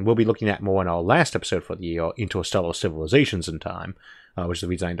things. And we'll be looking at more in our last episode for the year, Interstellar Civilizations in Time, which is the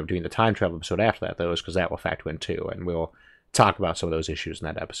reason I ended up doing the time travel episode after that, though, is because that will factor in too. And we'll talk about some of those issues in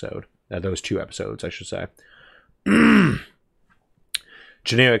that episode. Those two episodes, I should say.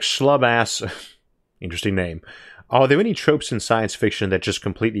 Generic Schlub asks, interesting name, are there any tropes in science fiction that just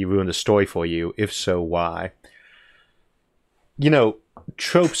completely ruin the story for you? If so, why?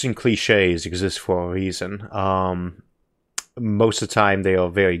 Tropes and cliches exist for a reason. Most of the time, they are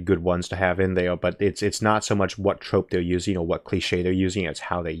very good ones to have in there, but it's not so much what trope they're using or what cliche they're using, it's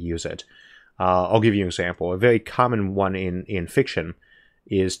how they use it. I'll give you an example. A very common one in fiction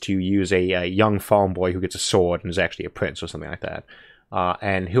is to use a young farm boy who gets a sword and is actually a prince or something like that.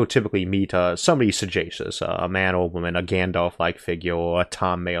 And he'll typically meet somebody sagacious, a man or woman, a Gandalf-like figure, or a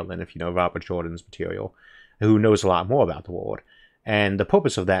Tom Maitland, if you know Robert Jordan's material, who knows a lot more about the world. And the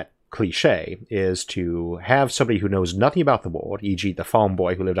purpose of that cliche is to have somebody who knows nothing about the world, e.g. the farm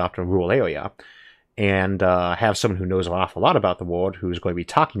boy who lived out in a rural area, and have someone who knows an awful lot about the world who's going to be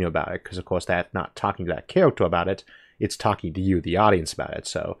talking to you about it, because of course that's not talking to that character about it, it's talking to you, the audience, about it.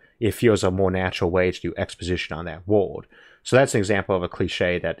 So it feels a more natural way to do exposition on that world. So that's an example of a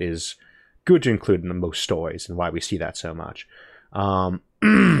cliche that is good to include in most stories and why we see that so much.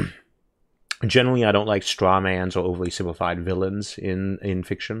 Generally, I don't like strawmans or overly simplified villains in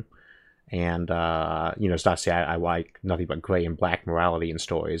fiction. And, it's not to say I like nothing but gray and black morality in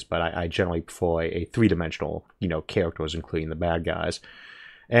stories, but I generally prefer a three-dimensional, characters, including the bad guys.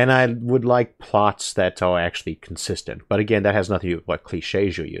 And I would like plots that are actually consistent. But again, that has nothing to do with what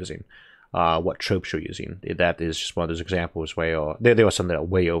cliches you're using. What tropes you're using. That is just one of those examples where there are some that are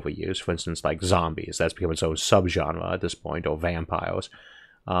way overused. For instance, like zombies. That's become its own subgenre at this point, or vampires.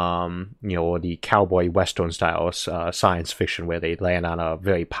 or the cowboy western style science fiction where they land on a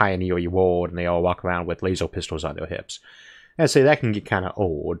very pioneery world and they all walk around with laser pistols on their hips. I'd say that can get kind of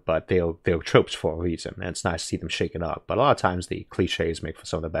old, but they're tropes for a reason, and it's nice to see them shaken up. But a lot of times the cliches make for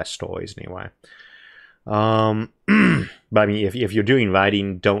some of the best stories anyway. But I mean, if you're doing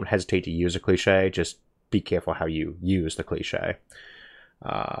writing, don't hesitate to use a cliche. Just be careful how you use the cliche.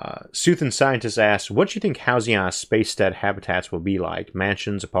 Soothin' Scientist asks, what do you think housing on space-stead habitats will be like?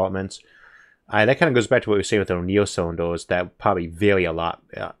 Mansions, apartments? That kind of goes back to what we were saying with the O'Neill cylinders. That probably vary a lot.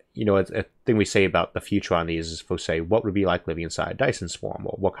 A thing we say about the future on these is folks say, what would it be like living inside a Dyson swarm?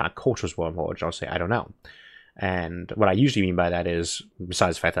 Or what kind of cultures will emerge? I'll say, I don't know. And what I usually mean by that is,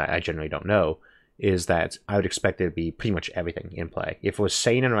 besides the fact that I generally don't know, is that I would expect there to be pretty much everything in play. If it was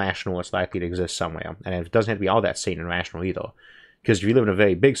sane and rational, it's likely to exist somewhere. And it doesn't have to be all that sane and rational either. Because if you live in a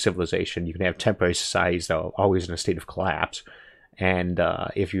very big civilization, you can have temporary societies that are always in a state of collapse. And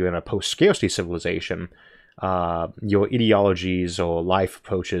if you're in a post-scarcity civilization, your ideologies or life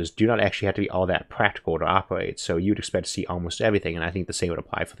approaches do not actually have to be all that practical to operate. So you'd expect to see almost everything, and I think the same would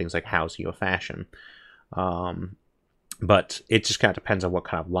apply for things like housing or fashion. But it just kind of depends on what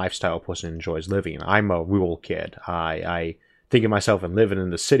kind of lifestyle a person enjoys living. I'm a rural kid. I think of myself and living in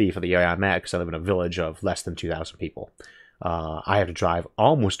the city for the area I'm at because I live in a village of less than 2,000 people. I have to drive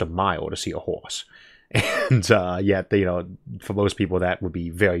almost a mile to see a horse. And yet, for most people, that would be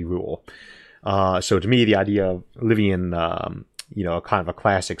very rural. So to me, the idea of living in, kind of a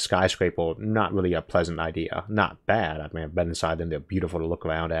classic skyscraper, not really a pleasant idea. Not bad. I mean, I've been inside them. They're beautiful to look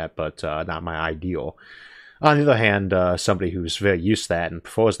around at, but not my ideal. On the other hand, somebody who's very used to that and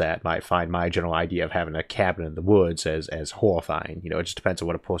prefers that might find my general idea of having a cabin in the woods as horrifying. It just depends on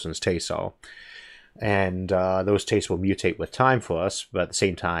what a person's tastes are. And those tastes will mutate with time for us, but at the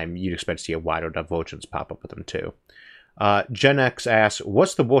same time, you'd expect to see a wider divergence pop up with them too. Gen X asks,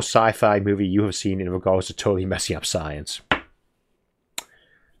 what's the worst sci-fi movie you have seen in regards to totally messing up science?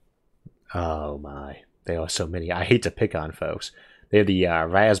 Oh my, there are so many. I hate to pick on folks. They have the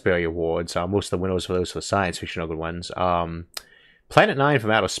Raspberry Awards. Most of the winners for those for science fiction are good ones. Planet Nine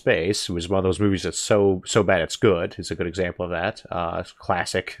from Outer Space was one of those movies that's so bad it's good. It's a good example of that.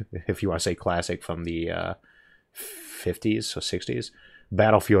 Classic, if you want to say classic, from the 50s or 60s.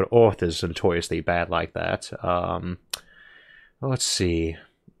 Battlefield Earth is notoriously bad like that. Let's see.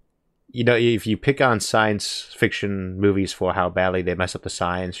 If you pick on science fiction movies for how badly they mess up the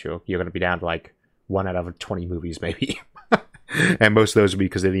science, you're going to be down to like 1 out of 20 movies maybe. And most of those would be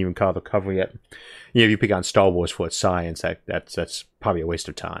because they didn't even cover yet. If you pick on Star Wars for its science, that's probably a waste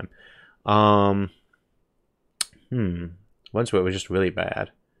of time. One's where it was just really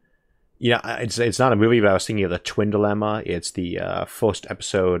bad. It's not a movie, but I was thinking of the Twin Dilemma. It's the first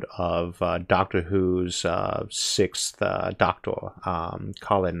episode of Doctor Who's sixth Doctor,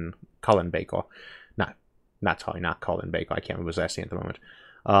 Colin Baker. Not Colin Baker. I can't remember his last name at the moment.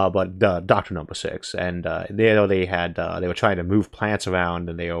 But Doctor Number 6, and they were trying to move planets around,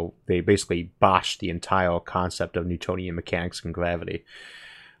 and they basically botched the entire concept of Newtonian mechanics and gravity.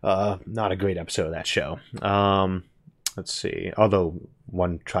 Not a great episode of that show. Let's see. Although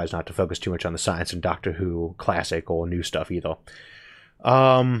one tries not to focus too much on the science in Doctor Who classic or new stuff either.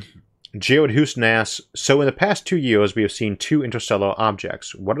 Jared Houston asks, so in the past 2 years, we have seen 2 interstellar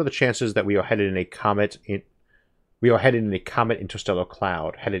objects. What are the chances that we are headed in a comet? We are headed in a comet interstellar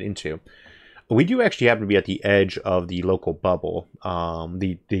cloud. We do actually happen to be at the edge of the local bubble,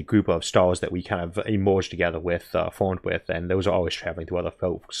 the group of stars that we kind of emerged together with, formed with, and those are always traveling through other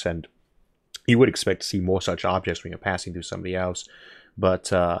folks. And you would expect to see more such objects when you're passing through somebody else.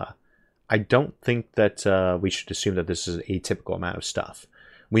 But I don't think that we should assume that this is an atypical amount of stuff.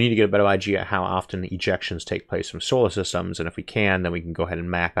 We need to get a better idea of how often ejections take place from solar systems, and if we can, then we can go ahead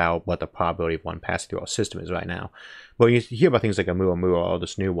and map out what the probability of one passing through our system is right now. But when you hear about things like a Oumuamua or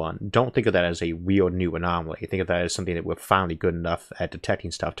this new one, don't think of that as a real new anomaly. Think of that as something that we're finally good enough at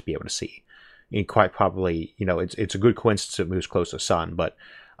detecting stuff to be able to see. And quite probably, it's a good coincidence it moves close to the sun, but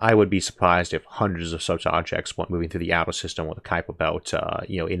I would be surprised if hundreds of such objects weren't moving through the outer system or the Kuiper Belt,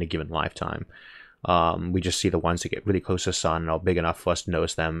 in a given lifetime. We just see the ones that get really close to the sun and are big enough for us to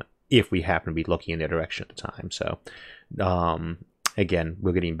notice them if we happen to be looking in their direction at the time. So, again,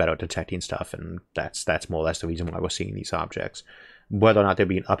 we're getting better at detecting stuff, and that's more or less the reason why we're seeing these objects. Whether or not there'll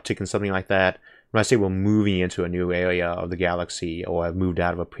be an uptick in something like that, when I say we're moving into a new area of the galaxy or have moved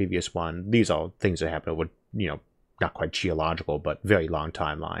out of a previous one, these are things that happen over, not quite geological, but very long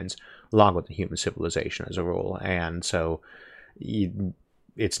timelines, longer than human civilization as a rule. And so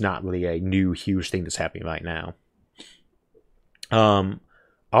it's not really a new, huge thing that's happening right now.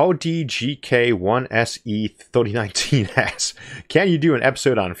 RDGK1SE3019 asks, can you do an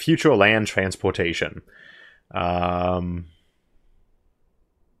episode on future land transportation? Yeah,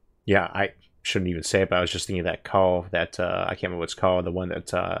 I shouldn't even say it, but I was just thinking of that car that, I can't remember what it's called, the one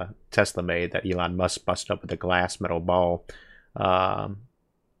that Tesla made that Elon Musk busted up with a glass metal ball. What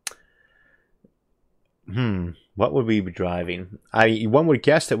would we be driving? One would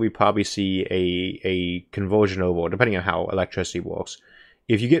guess that we'd probably see a conversion over, depending on how electricity works.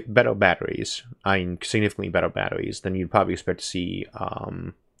 If you get better batteries, significantly better batteries, then you'd probably expect to see,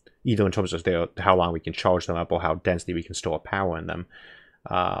 either in terms of how long we can charge them up or how densely we can store power in them,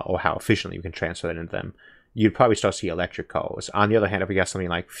 or how efficiently we can transfer it into them, you'd probably start to see electric cars. On the other hand, if we got something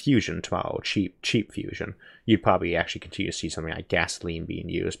like fusion tomorrow, cheap fusion, you'd probably actually continue to see something like gasoline being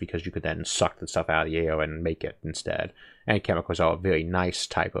used, because you could then suck the stuff out of the air and make it instead. And chemicals are a very nice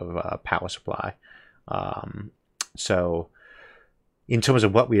type of power supply. So in terms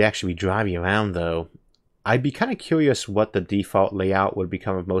of what we'd actually be driving around, though, I'd be kind of curious what the default layout would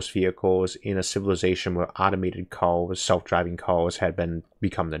become of most vehicles in a civilization where automated cars, self-driving cars had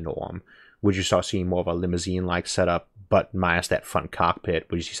become the norm. Would you start seeing more of a limousine-like setup, but minus that front cockpit?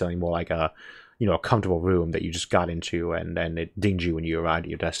 Would you see something more like a comfortable room that you just got into and it dinged you when you arrived at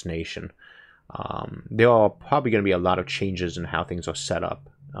your destination? There are probably going to be a lot of changes in how things are set up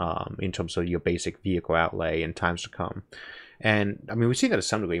in terms of your basic vehicle outlay in times to come. And we've seen that to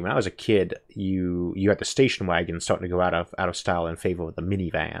some degree. When I was a kid, you had the station wagon starting to go out of style in favor of the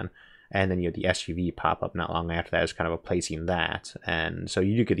minivan, and then you had the SUV pop up not long after that as kind of replacing that. And so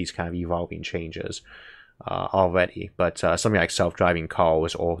you do get these kind of evolving changes already. But something like self-driving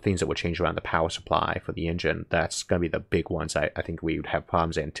cars or things that would change around the power supply for the engine, that's going to be the big ones. I think we would have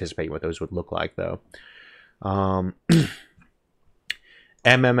problems anticipating what those would look like, though.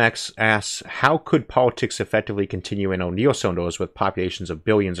 MMX asks, how could politics effectively continue in O'Neill cylinders with populations of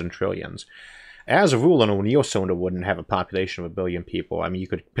billions and trillions? As a rule, an O'Neill cylinder wouldn't have a population of 1 billion people. You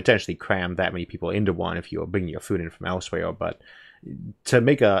could potentially cram that many people into one if you were bringing your food in from elsewhere, but to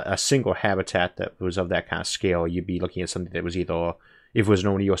make a single habitat that was of that kind of scale, you'd be looking at something that was either, if it was an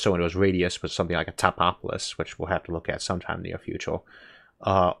O'Neill cylinder's radius, was something like a Topopolis, which we'll have to look at sometime in the near future,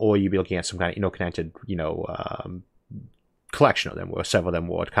 or you'd be looking at some kind of interconnected, collection of them, where several of them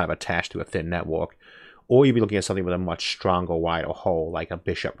were kind of attached to a thin network, or you'd be looking at something with a much stronger, wider hull, like a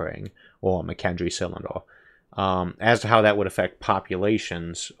Bishop ring or a McKendree cylinder. As to how that would affect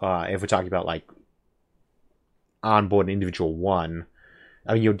populations, if we're talking about like onboard an individual one,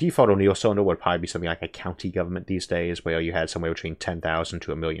 your default O'Neill cylinder would probably be something like a county government these days, where you had somewhere between 10,000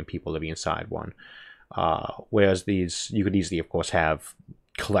 to 1 million people living inside one. Whereas these, you could easily, of course, have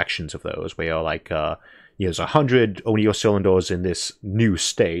collections of those, where you're like, there's 100 O'Neill cylinders in this new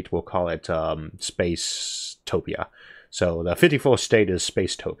state. We'll call it Spacetopia. So the 54th state is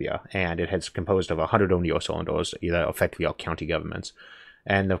Spacetopia, and it has composed of 100 O'Neill cylinders, either effectively all county governments.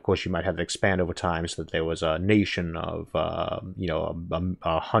 And of course, you might have it expand over time so that there was a nation of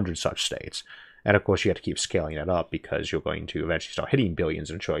 100 such states. And of course, you have to keep scaling it up, because you're going to eventually start hitting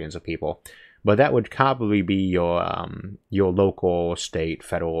billions and trillions of people. But that would probably be your local, state,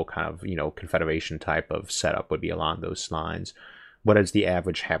 federal kind of, confederation type of setup would be along those lines. What is the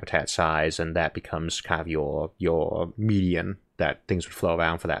average habitat size? And that becomes kind of your median that things would flow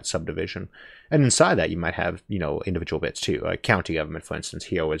around for that subdivision. And inside that, you might have, individual bits too. A county government, for instance,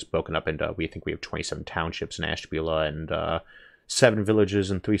 here is broken up into, we think we have 27 townships in Ashtabula and 7 villages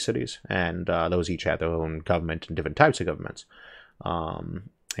and 3 cities. And those each have their own government and different types of governments.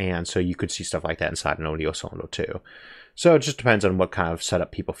 And so you could see stuff like that inside an O'Neill cylinder too. So it just depends on what kind of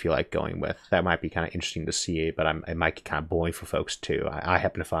setup people feel like going with. That might be kind of interesting to see, but it might get kind of boring for folks too. I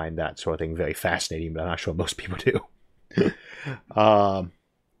happen to find that sort of thing very fascinating, but I'm not sure most people do.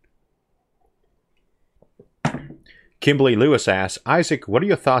 Kimberly Lewis asks, Isaac, what are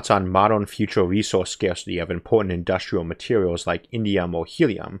your thoughts on modern future resource scarcity of important industrial materials like indium or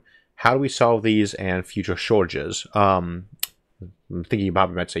helium? How do we solve these and future shortages? I'm thinking you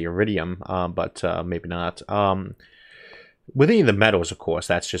probably might say iridium, but maybe not. With any of the metals, of course,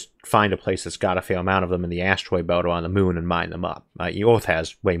 that's just find a place that's got a fair amount of them in the asteroid belt or on the moon and mine them up. Earth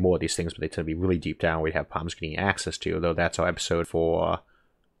has way more of these things, but they tend to be really deep down. We'd have problems getting access to, though that's our episode for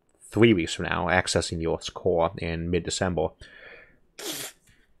 3 weeks from now, accessing the Earth's core in mid-December.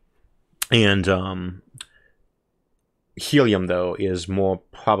 And helium, though, is more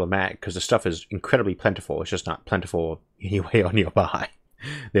problematic because the stuff is incredibly plentiful. It's just not plentiful anywhere nearby.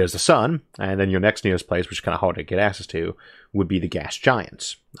 There's the sun, and then your next nearest place, which is kind of hard to get access to, would be the gas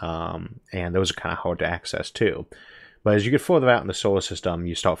giants. And those are kind of hard to access too. But as you get further out in the solar system,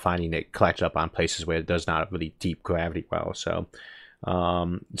 you start finding it collected up on places where it does not have really deep gravity well. So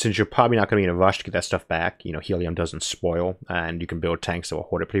Since you're probably not going to be in a rush to get that stuff back, helium doesn't spoil, and you can build tanks that will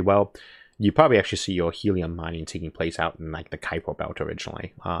hold it pretty well. You probably actually see your helium mining taking place out in like the Kuiper belt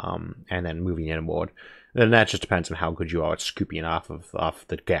originally, and then moving inward. Then that just depends on how good you are at scooping off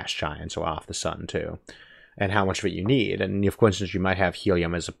the gas giants or off the sun too, and how much of it you need. And for instance, you might have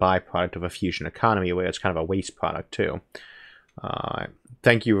helium as a byproduct of a fusion economy where it's kind of a waste product too.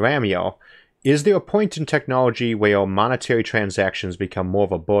 Thank you, Ramiel. Is there a point in technology where monetary transactions become more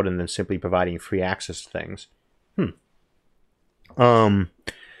of a burden than simply providing free access to things?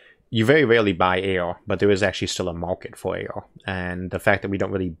 You very rarely buy air, but there is actually still a market for air. And the fact that we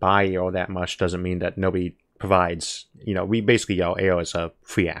don't really buy air that much doesn't mean that nobody provides, we basically, air is a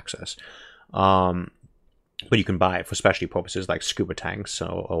free access. But you can buy it for specialty purposes like scuba tanks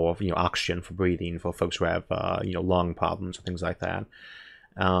or oxygen for breathing for folks who have, lung problems or things like that.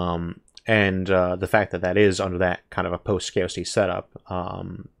 And the fact that is under that kind of a post-scarcity setup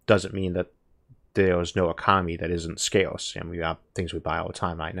doesn't mean that there's no economy that isn't scarce. And we have things we buy all the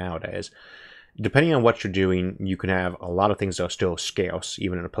time right nowadays. Depending on what you're doing, you can have a lot of things that are still scarce,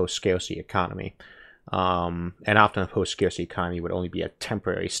 even in a post-scarcity economy. And often a post-scarcity economy would only be a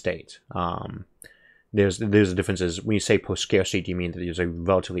temporary state. There's a difference. When you say post-scarcity, do you mean that there's a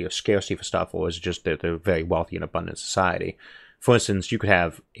relatively scarcity for stuff, or is it just that they're a very wealthy and abundant society? For instance, you could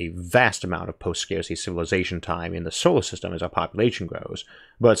have a vast amount of post-scarcity civilization time in the solar system as our population grows,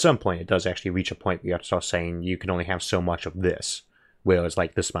 but at some point it does actually reach a point where you have to start saying you can only have so much of this, where it's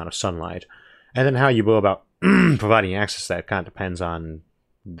like this amount of sunlight. And then how you go about providing access to that kind of depends on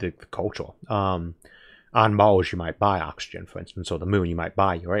the culture. On Mars, you might buy oxygen, for instance, or the moon, you might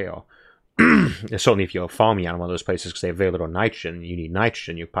buy your air. Certainly if you're farming on one of those places because they have very little nitrogen, you need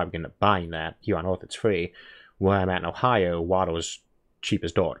nitrogen, you're probably going to end up buying that. Here on Earth, it's free. Where I'm at in Ohio, water is cheap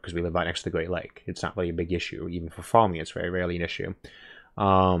as dirt because we live right next to the Great Lake. It's not really a big issue. Even for farming, it's very rarely an issue.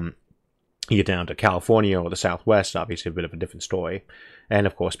 You get down to California or the Southwest, obviously a bit of a different story. And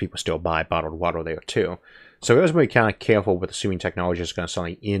of course, people still buy bottled water there too. So we always be kind of careful with assuming technology is going to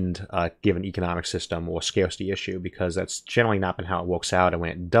suddenly end a given economic system or scarcity issue, because that's generally not been how it works out. And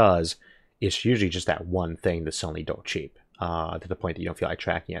when it does, it's usually just that one thing that's suddenly dirt cheap to the point that you don't feel like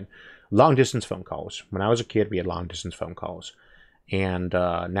tracking it. Long-distance phone calls. When I was a kid, we had long-distance phone calls. And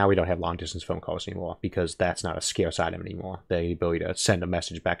now we don't have long-distance phone calls anymore because that's not a scarce item anymore. The ability to send a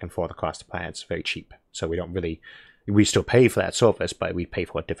message back and forth across the planet is very cheap. So we still pay for that service, but we pay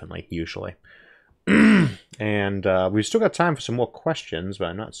for it differently, usually. And we've still got time for some more questions, but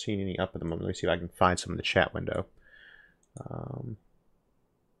I'm not seeing any up at the moment. Let me see if I can find some in the chat window.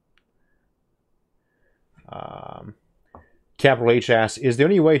 Capital H asks, is there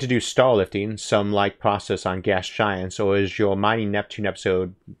any way to do star lifting, some like process on gas giants, or is your Mining Neptune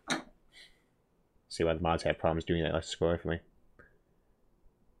episode... See why the mods have problems doing that. Let's scroll for me.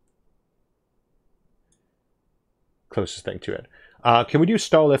 Closest thing to it. Can we do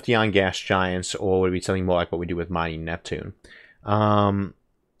star lifting on gas giants, or would it be something more like what we do with Mining Neptune?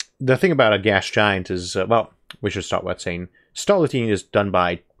 The thing about a gas giant is, well, we should start with saying star lifting is done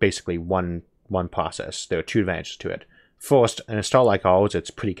by basically one process. There are two advantages to it. First, in a star like ours,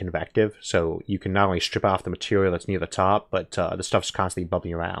 it's pretty convective, so you can not only strip off the material that's near the top, but the stuff's constantly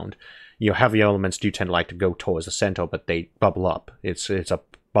bubbling around. Heavy elements do tend to like to go towards the center, but they bubble up. It's a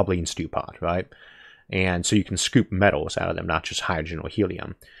bubbling stew pot, right? And so you can scoop metals out of them, not just hydrogen or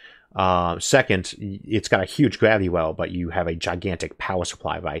helium. Second, it's got a huge gravity well, but you have a gigantic power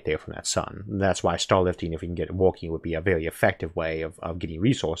supply right there from that sun. And that's why star lifting, if we can get it working, would be a very effective way of getting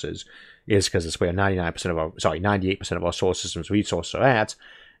resources, is because it's where 98% of our solar system's resources are at,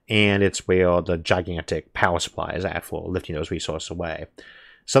 and it's where the gigantic power supply is at for lifting those resources away.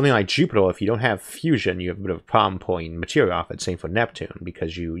 Something like Jupiter, if you don't have fusion, you have a bit of a problem pulling material off it. Same for Neptune,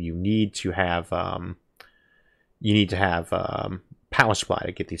 because you need to have power supply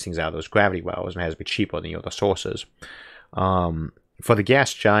to get these things out of those gravity wells, and it has to be cheaper than the other sources. For the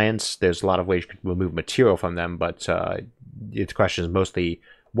gas giants, there's a lot of ways you can remove material from them, but the question is mostly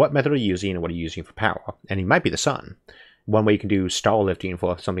what method are you using and what are you using for power? And it might be the sun. One way you can do star lifting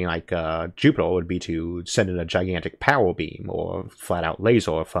for something like Jupiter would be to send in a gigantic power beam or flat-out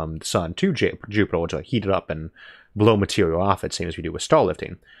laser from the sun to Jupiter to heat it up and blow material off it, same as we do with star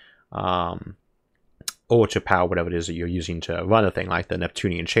lifting. Or to power whatever it is that you're using to run a thing, like the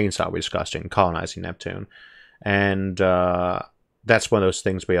Neptunian chainsaw we discussed in colonizing Neptune. And that's one of those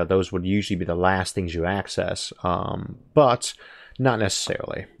things where those would usually be the last things you access, but not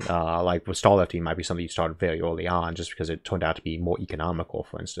necessarily. Like with star lifting might be something you started very early on just because it turned out to be more economical,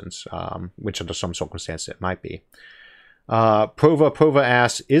 for instance, which under some circumstances it might be. Prova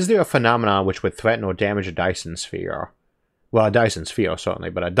asks, is there a phenomenon which would threaten or damage a Dyson sphere? well, a Dyson sphere certainly,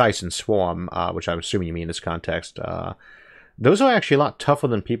 but a Dyson swarm, which I'm assuming you mean in this context, those are actually a lot tougher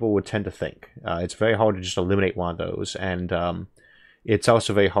than people would tend to think. It's very hard to just eliminate one of those, and it's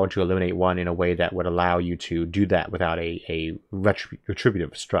also very hard to eliminate one in a way that would allow you to do that without a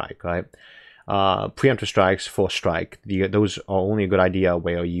retributive strike, right? Preemptive strikes, forced strike, those are only a good idea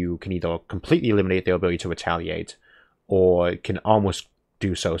where you can either completely eliminate their ability to retaliate, or can almost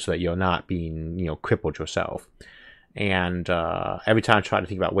do so that you're not being, crippled yourself. And every time I try to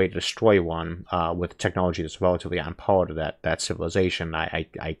think about a way to destroy one with technology that's relatively on par to that civilization,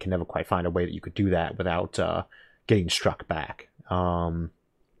 I can never quite find a way that you could do that without getting struck back.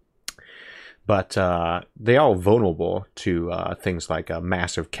 But they are vulnerable to things like a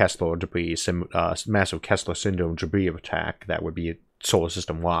massive Kessler syndrome debris attack that would be solar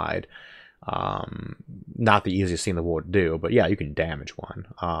system wide. Not the easiest thing in the world to do, but yeah, you can damage one.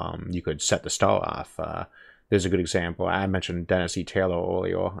 You could set the star off. There's a good example. I mentioned Dennis E. Taylor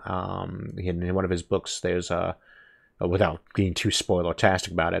earlier. In one of his books, there's without being too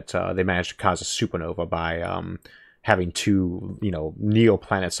spoiler-tastic about it, they managed to cause a supernova by having two,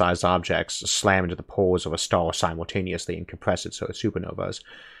 neoplanet-sized objects slam into the poles of a star simultaneously and compress it so it's supernovas.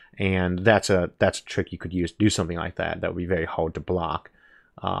 And that's a trick you could use to do something like that. That would be very hard to block.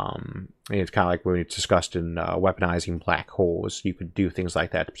 It's kind of like when we discussed in weaponizing black holes. You could do things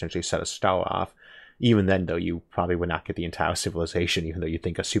like that to potentially set a star off. Even then, though, you probably would not get the entire civilization, even though you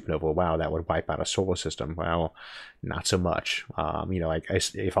think a supernova, wow, that would wipe out a solar system. Well, not so much.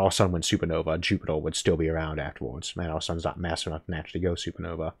 If our sun went supernova, Jupiter would still be around afterwards. Man, our sun's not massive enough to naturally go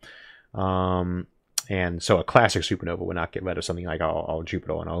supernova. And so a classic supernova would not get rid of something like our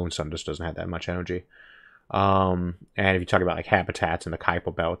Jupiter, and our own sun just doesn't have that much energy. And if you talk about like habitats in the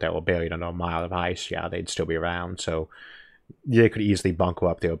Kuiper Belt that were buried under a mile of ice, yeah, they'd still be around. So they could easily bunker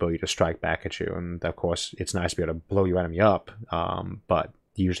up their ability to strike back at you. And of course, it's nice to be able to blow your enemy up, but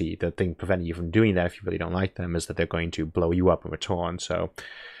usually the thing preventing you from doing that, if you really don't like them, is that they're going to blow you up in return. So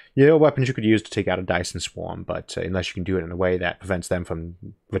weapons you could use to take out a Dyson swarm, but unless you can do it in a way that prevents them from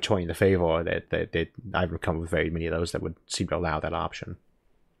returning the favor, I haven't come up with very many of those that would seem to allow that option.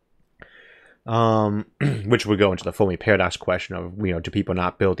 Which would go into the Fermi paradox question of, do people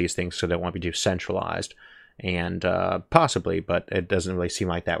not build these things so they want to be decentralized? And possibly, but it doesn't really seem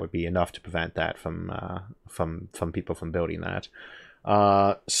like that would be enough to prevent that from people from building that.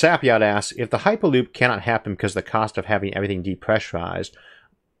 Sapiat asks, if the Hyperloop cannot happen because of the cost of having everything depressurized,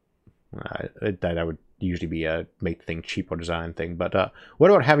 that would usually be a make the thing cheaper design thing. But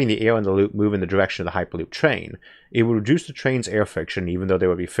what about having the air in the loop move in the direction of the Hyperloop train? It would reduce the train's air friction, even though there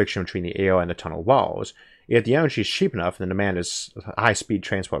would be friction between the air and the tunnel walls. If the energy is cheap enough and the demand is high-speed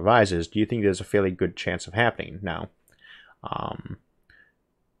transport rises, do you think there's a fairly good chance of happening? Now,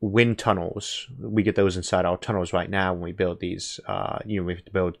 wind tunnels, we get those inside our tunnels right now when we build these. We have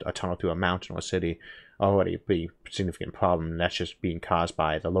to build a tunnel through a mountain or a city. Already a pretty significant problem, and that's just being caused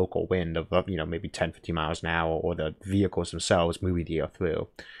by the local wind of maybe 10-15 miles an hour, or the vehicles themselves moving the air through.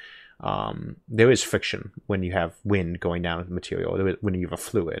 There is friction when you have wind going down the material, when you have a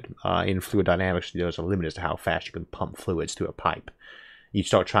fluid. In fluid dynamics, there's a limit as to how fast you can pump fluids through a pipe. You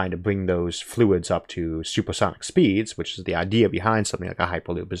start trying to bring those fluids up to supersonic speeds, which is the idea behind something like a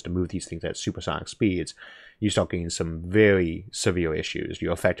Hyperloop, is to move these things at supersonic speeds. You start getting some very severe issues.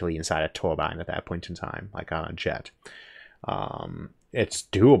 You're effectively inside a turbine at that point in time, like on a jet. It's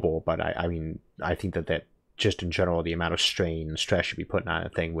doable, but I think that just in general, the amount of strain and stress you'd be putting on a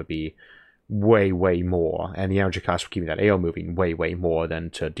thing would be way, way more. And the energy cost for keeping that air moving way, way more than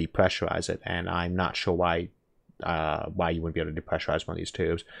to depressurize it. And I'm not sure why you wouldn't be able to depressurize one of these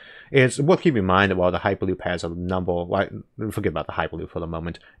tubes. It's worth keeping in mind that while the Hyperloop has a number, forget about the Hyperloop for the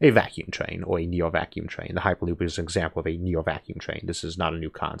moment, a vacuum train or a neo-vacuum train. The Hyperloop is an example of a neo-vacuum train. This is not a new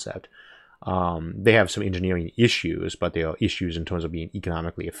concept. They have some engineering issues, but they are issues in terms of being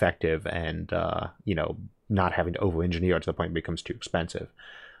economically effective and, not having to over-engineer it to the point it becomes too expensive.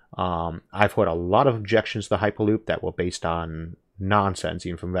 I've heard a lot of objections to the Hyperloop that were based on nonsense,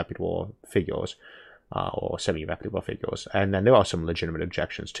 even from reputable figures. Or semi-reputable figures. And then there are some legitimate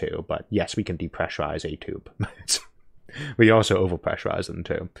objections too, but yes, we can depressurize a tube. We also overpressurize them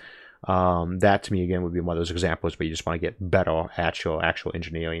too. That to me again would be one of those examples where you just want to get better at your actual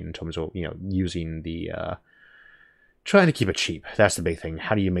engineering in terms of using the trying to keep it cheap. That's the big thing.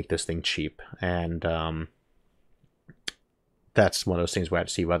 How do you make this thing cheap? And that's one of those things where I have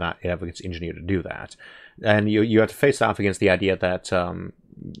to see whether or not it ever gets engineered to do that. And you have to face off against the idea that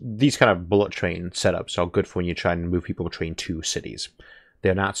these kind of bullet train setups are good for when you're trying to move people between two cities.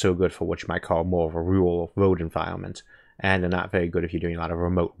 They're not so good for what you might call more of a rural road environment, and they're not very good if you're doing a lot of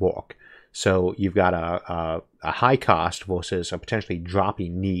remote work. So you've got a high cost versus a potentially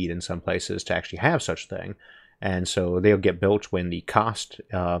dropping need in some places to actually have such a thing. And so they'll get built when the cost,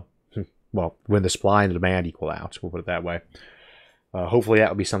 well, when the supply and the demand equal out, we'll put it that way. Hopefully that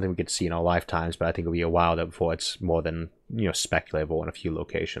will be something we get to see in our lifetimes, but I think it'll be a while before it's more than, speculative in a few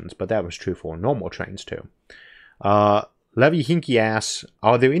locations. But that was true for normal trains too. Levy Hinky asks,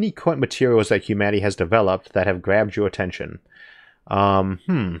 are there any current materials that humanity has developed that have grabbed your attention? I'd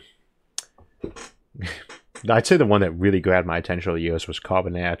say the one that really grabbed my attention over the years was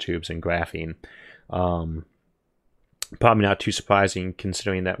carbon nanotubes and graphene. Probably not too surprising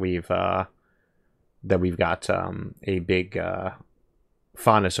considering that we've got a big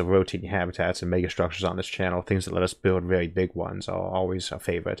fondness of rotating habitats and megastructures on this channel. Things that let us build very big ones are always a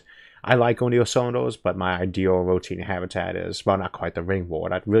favorite. I like onyl cylinders, but my ideal rotating habitat is, well, not quite the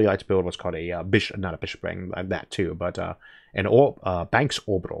ringboard. I'd really like to build what's called a not a bishop ring, that too, but an Banks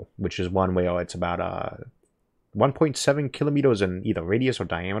orbital, which is one where it's about 1.7 kilometers in either radius or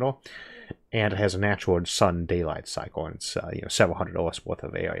diameter, and it has a natural sun daylight cycle, and it's several hundred Earths worth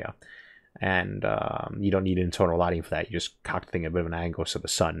of area. And you don't need internal lighting for that. You just cock the thing at a bit of an angle so the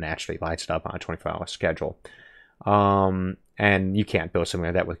sun naturally lights it up on a 24-hour schedule. And you can't build something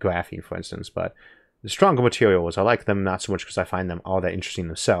like that with graphene, for instance. But the stronger materials, I like them not so much because I find them all that interesting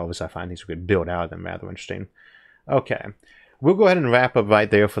themselves. I find things we could build out of them rather interesting. Okay. We'll go ahead and wrap up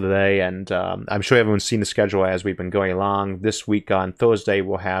right there for the day, and I'm sure everyone's seen the schedule as we've been going along. This week on Thursday,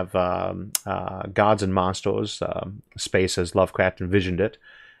 we'll have Gods and Monsters, Space as Lovecraft envisioned it.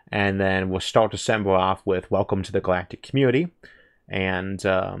 And then we'll start December off with Welcome to the Galactic Community. And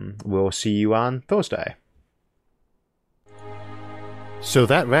we'll see you on Thursday. So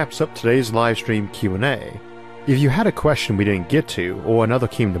that wraps up today's livestream Q&A. If you had a question we didn't get to, or another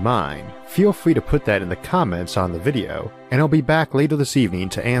came to mind, feel free to put that in the comments on the video, and I'll be back later this evening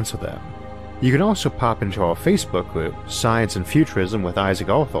to answer them. You can also pop into our Facebook group, Science and Futurism with Isaac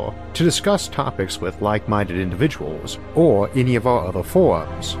Arthur, to discuss topics with like-minded individuals, or any of our other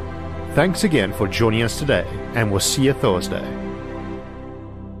forums. Thanks again for joining us today, and we'll see you Thursday.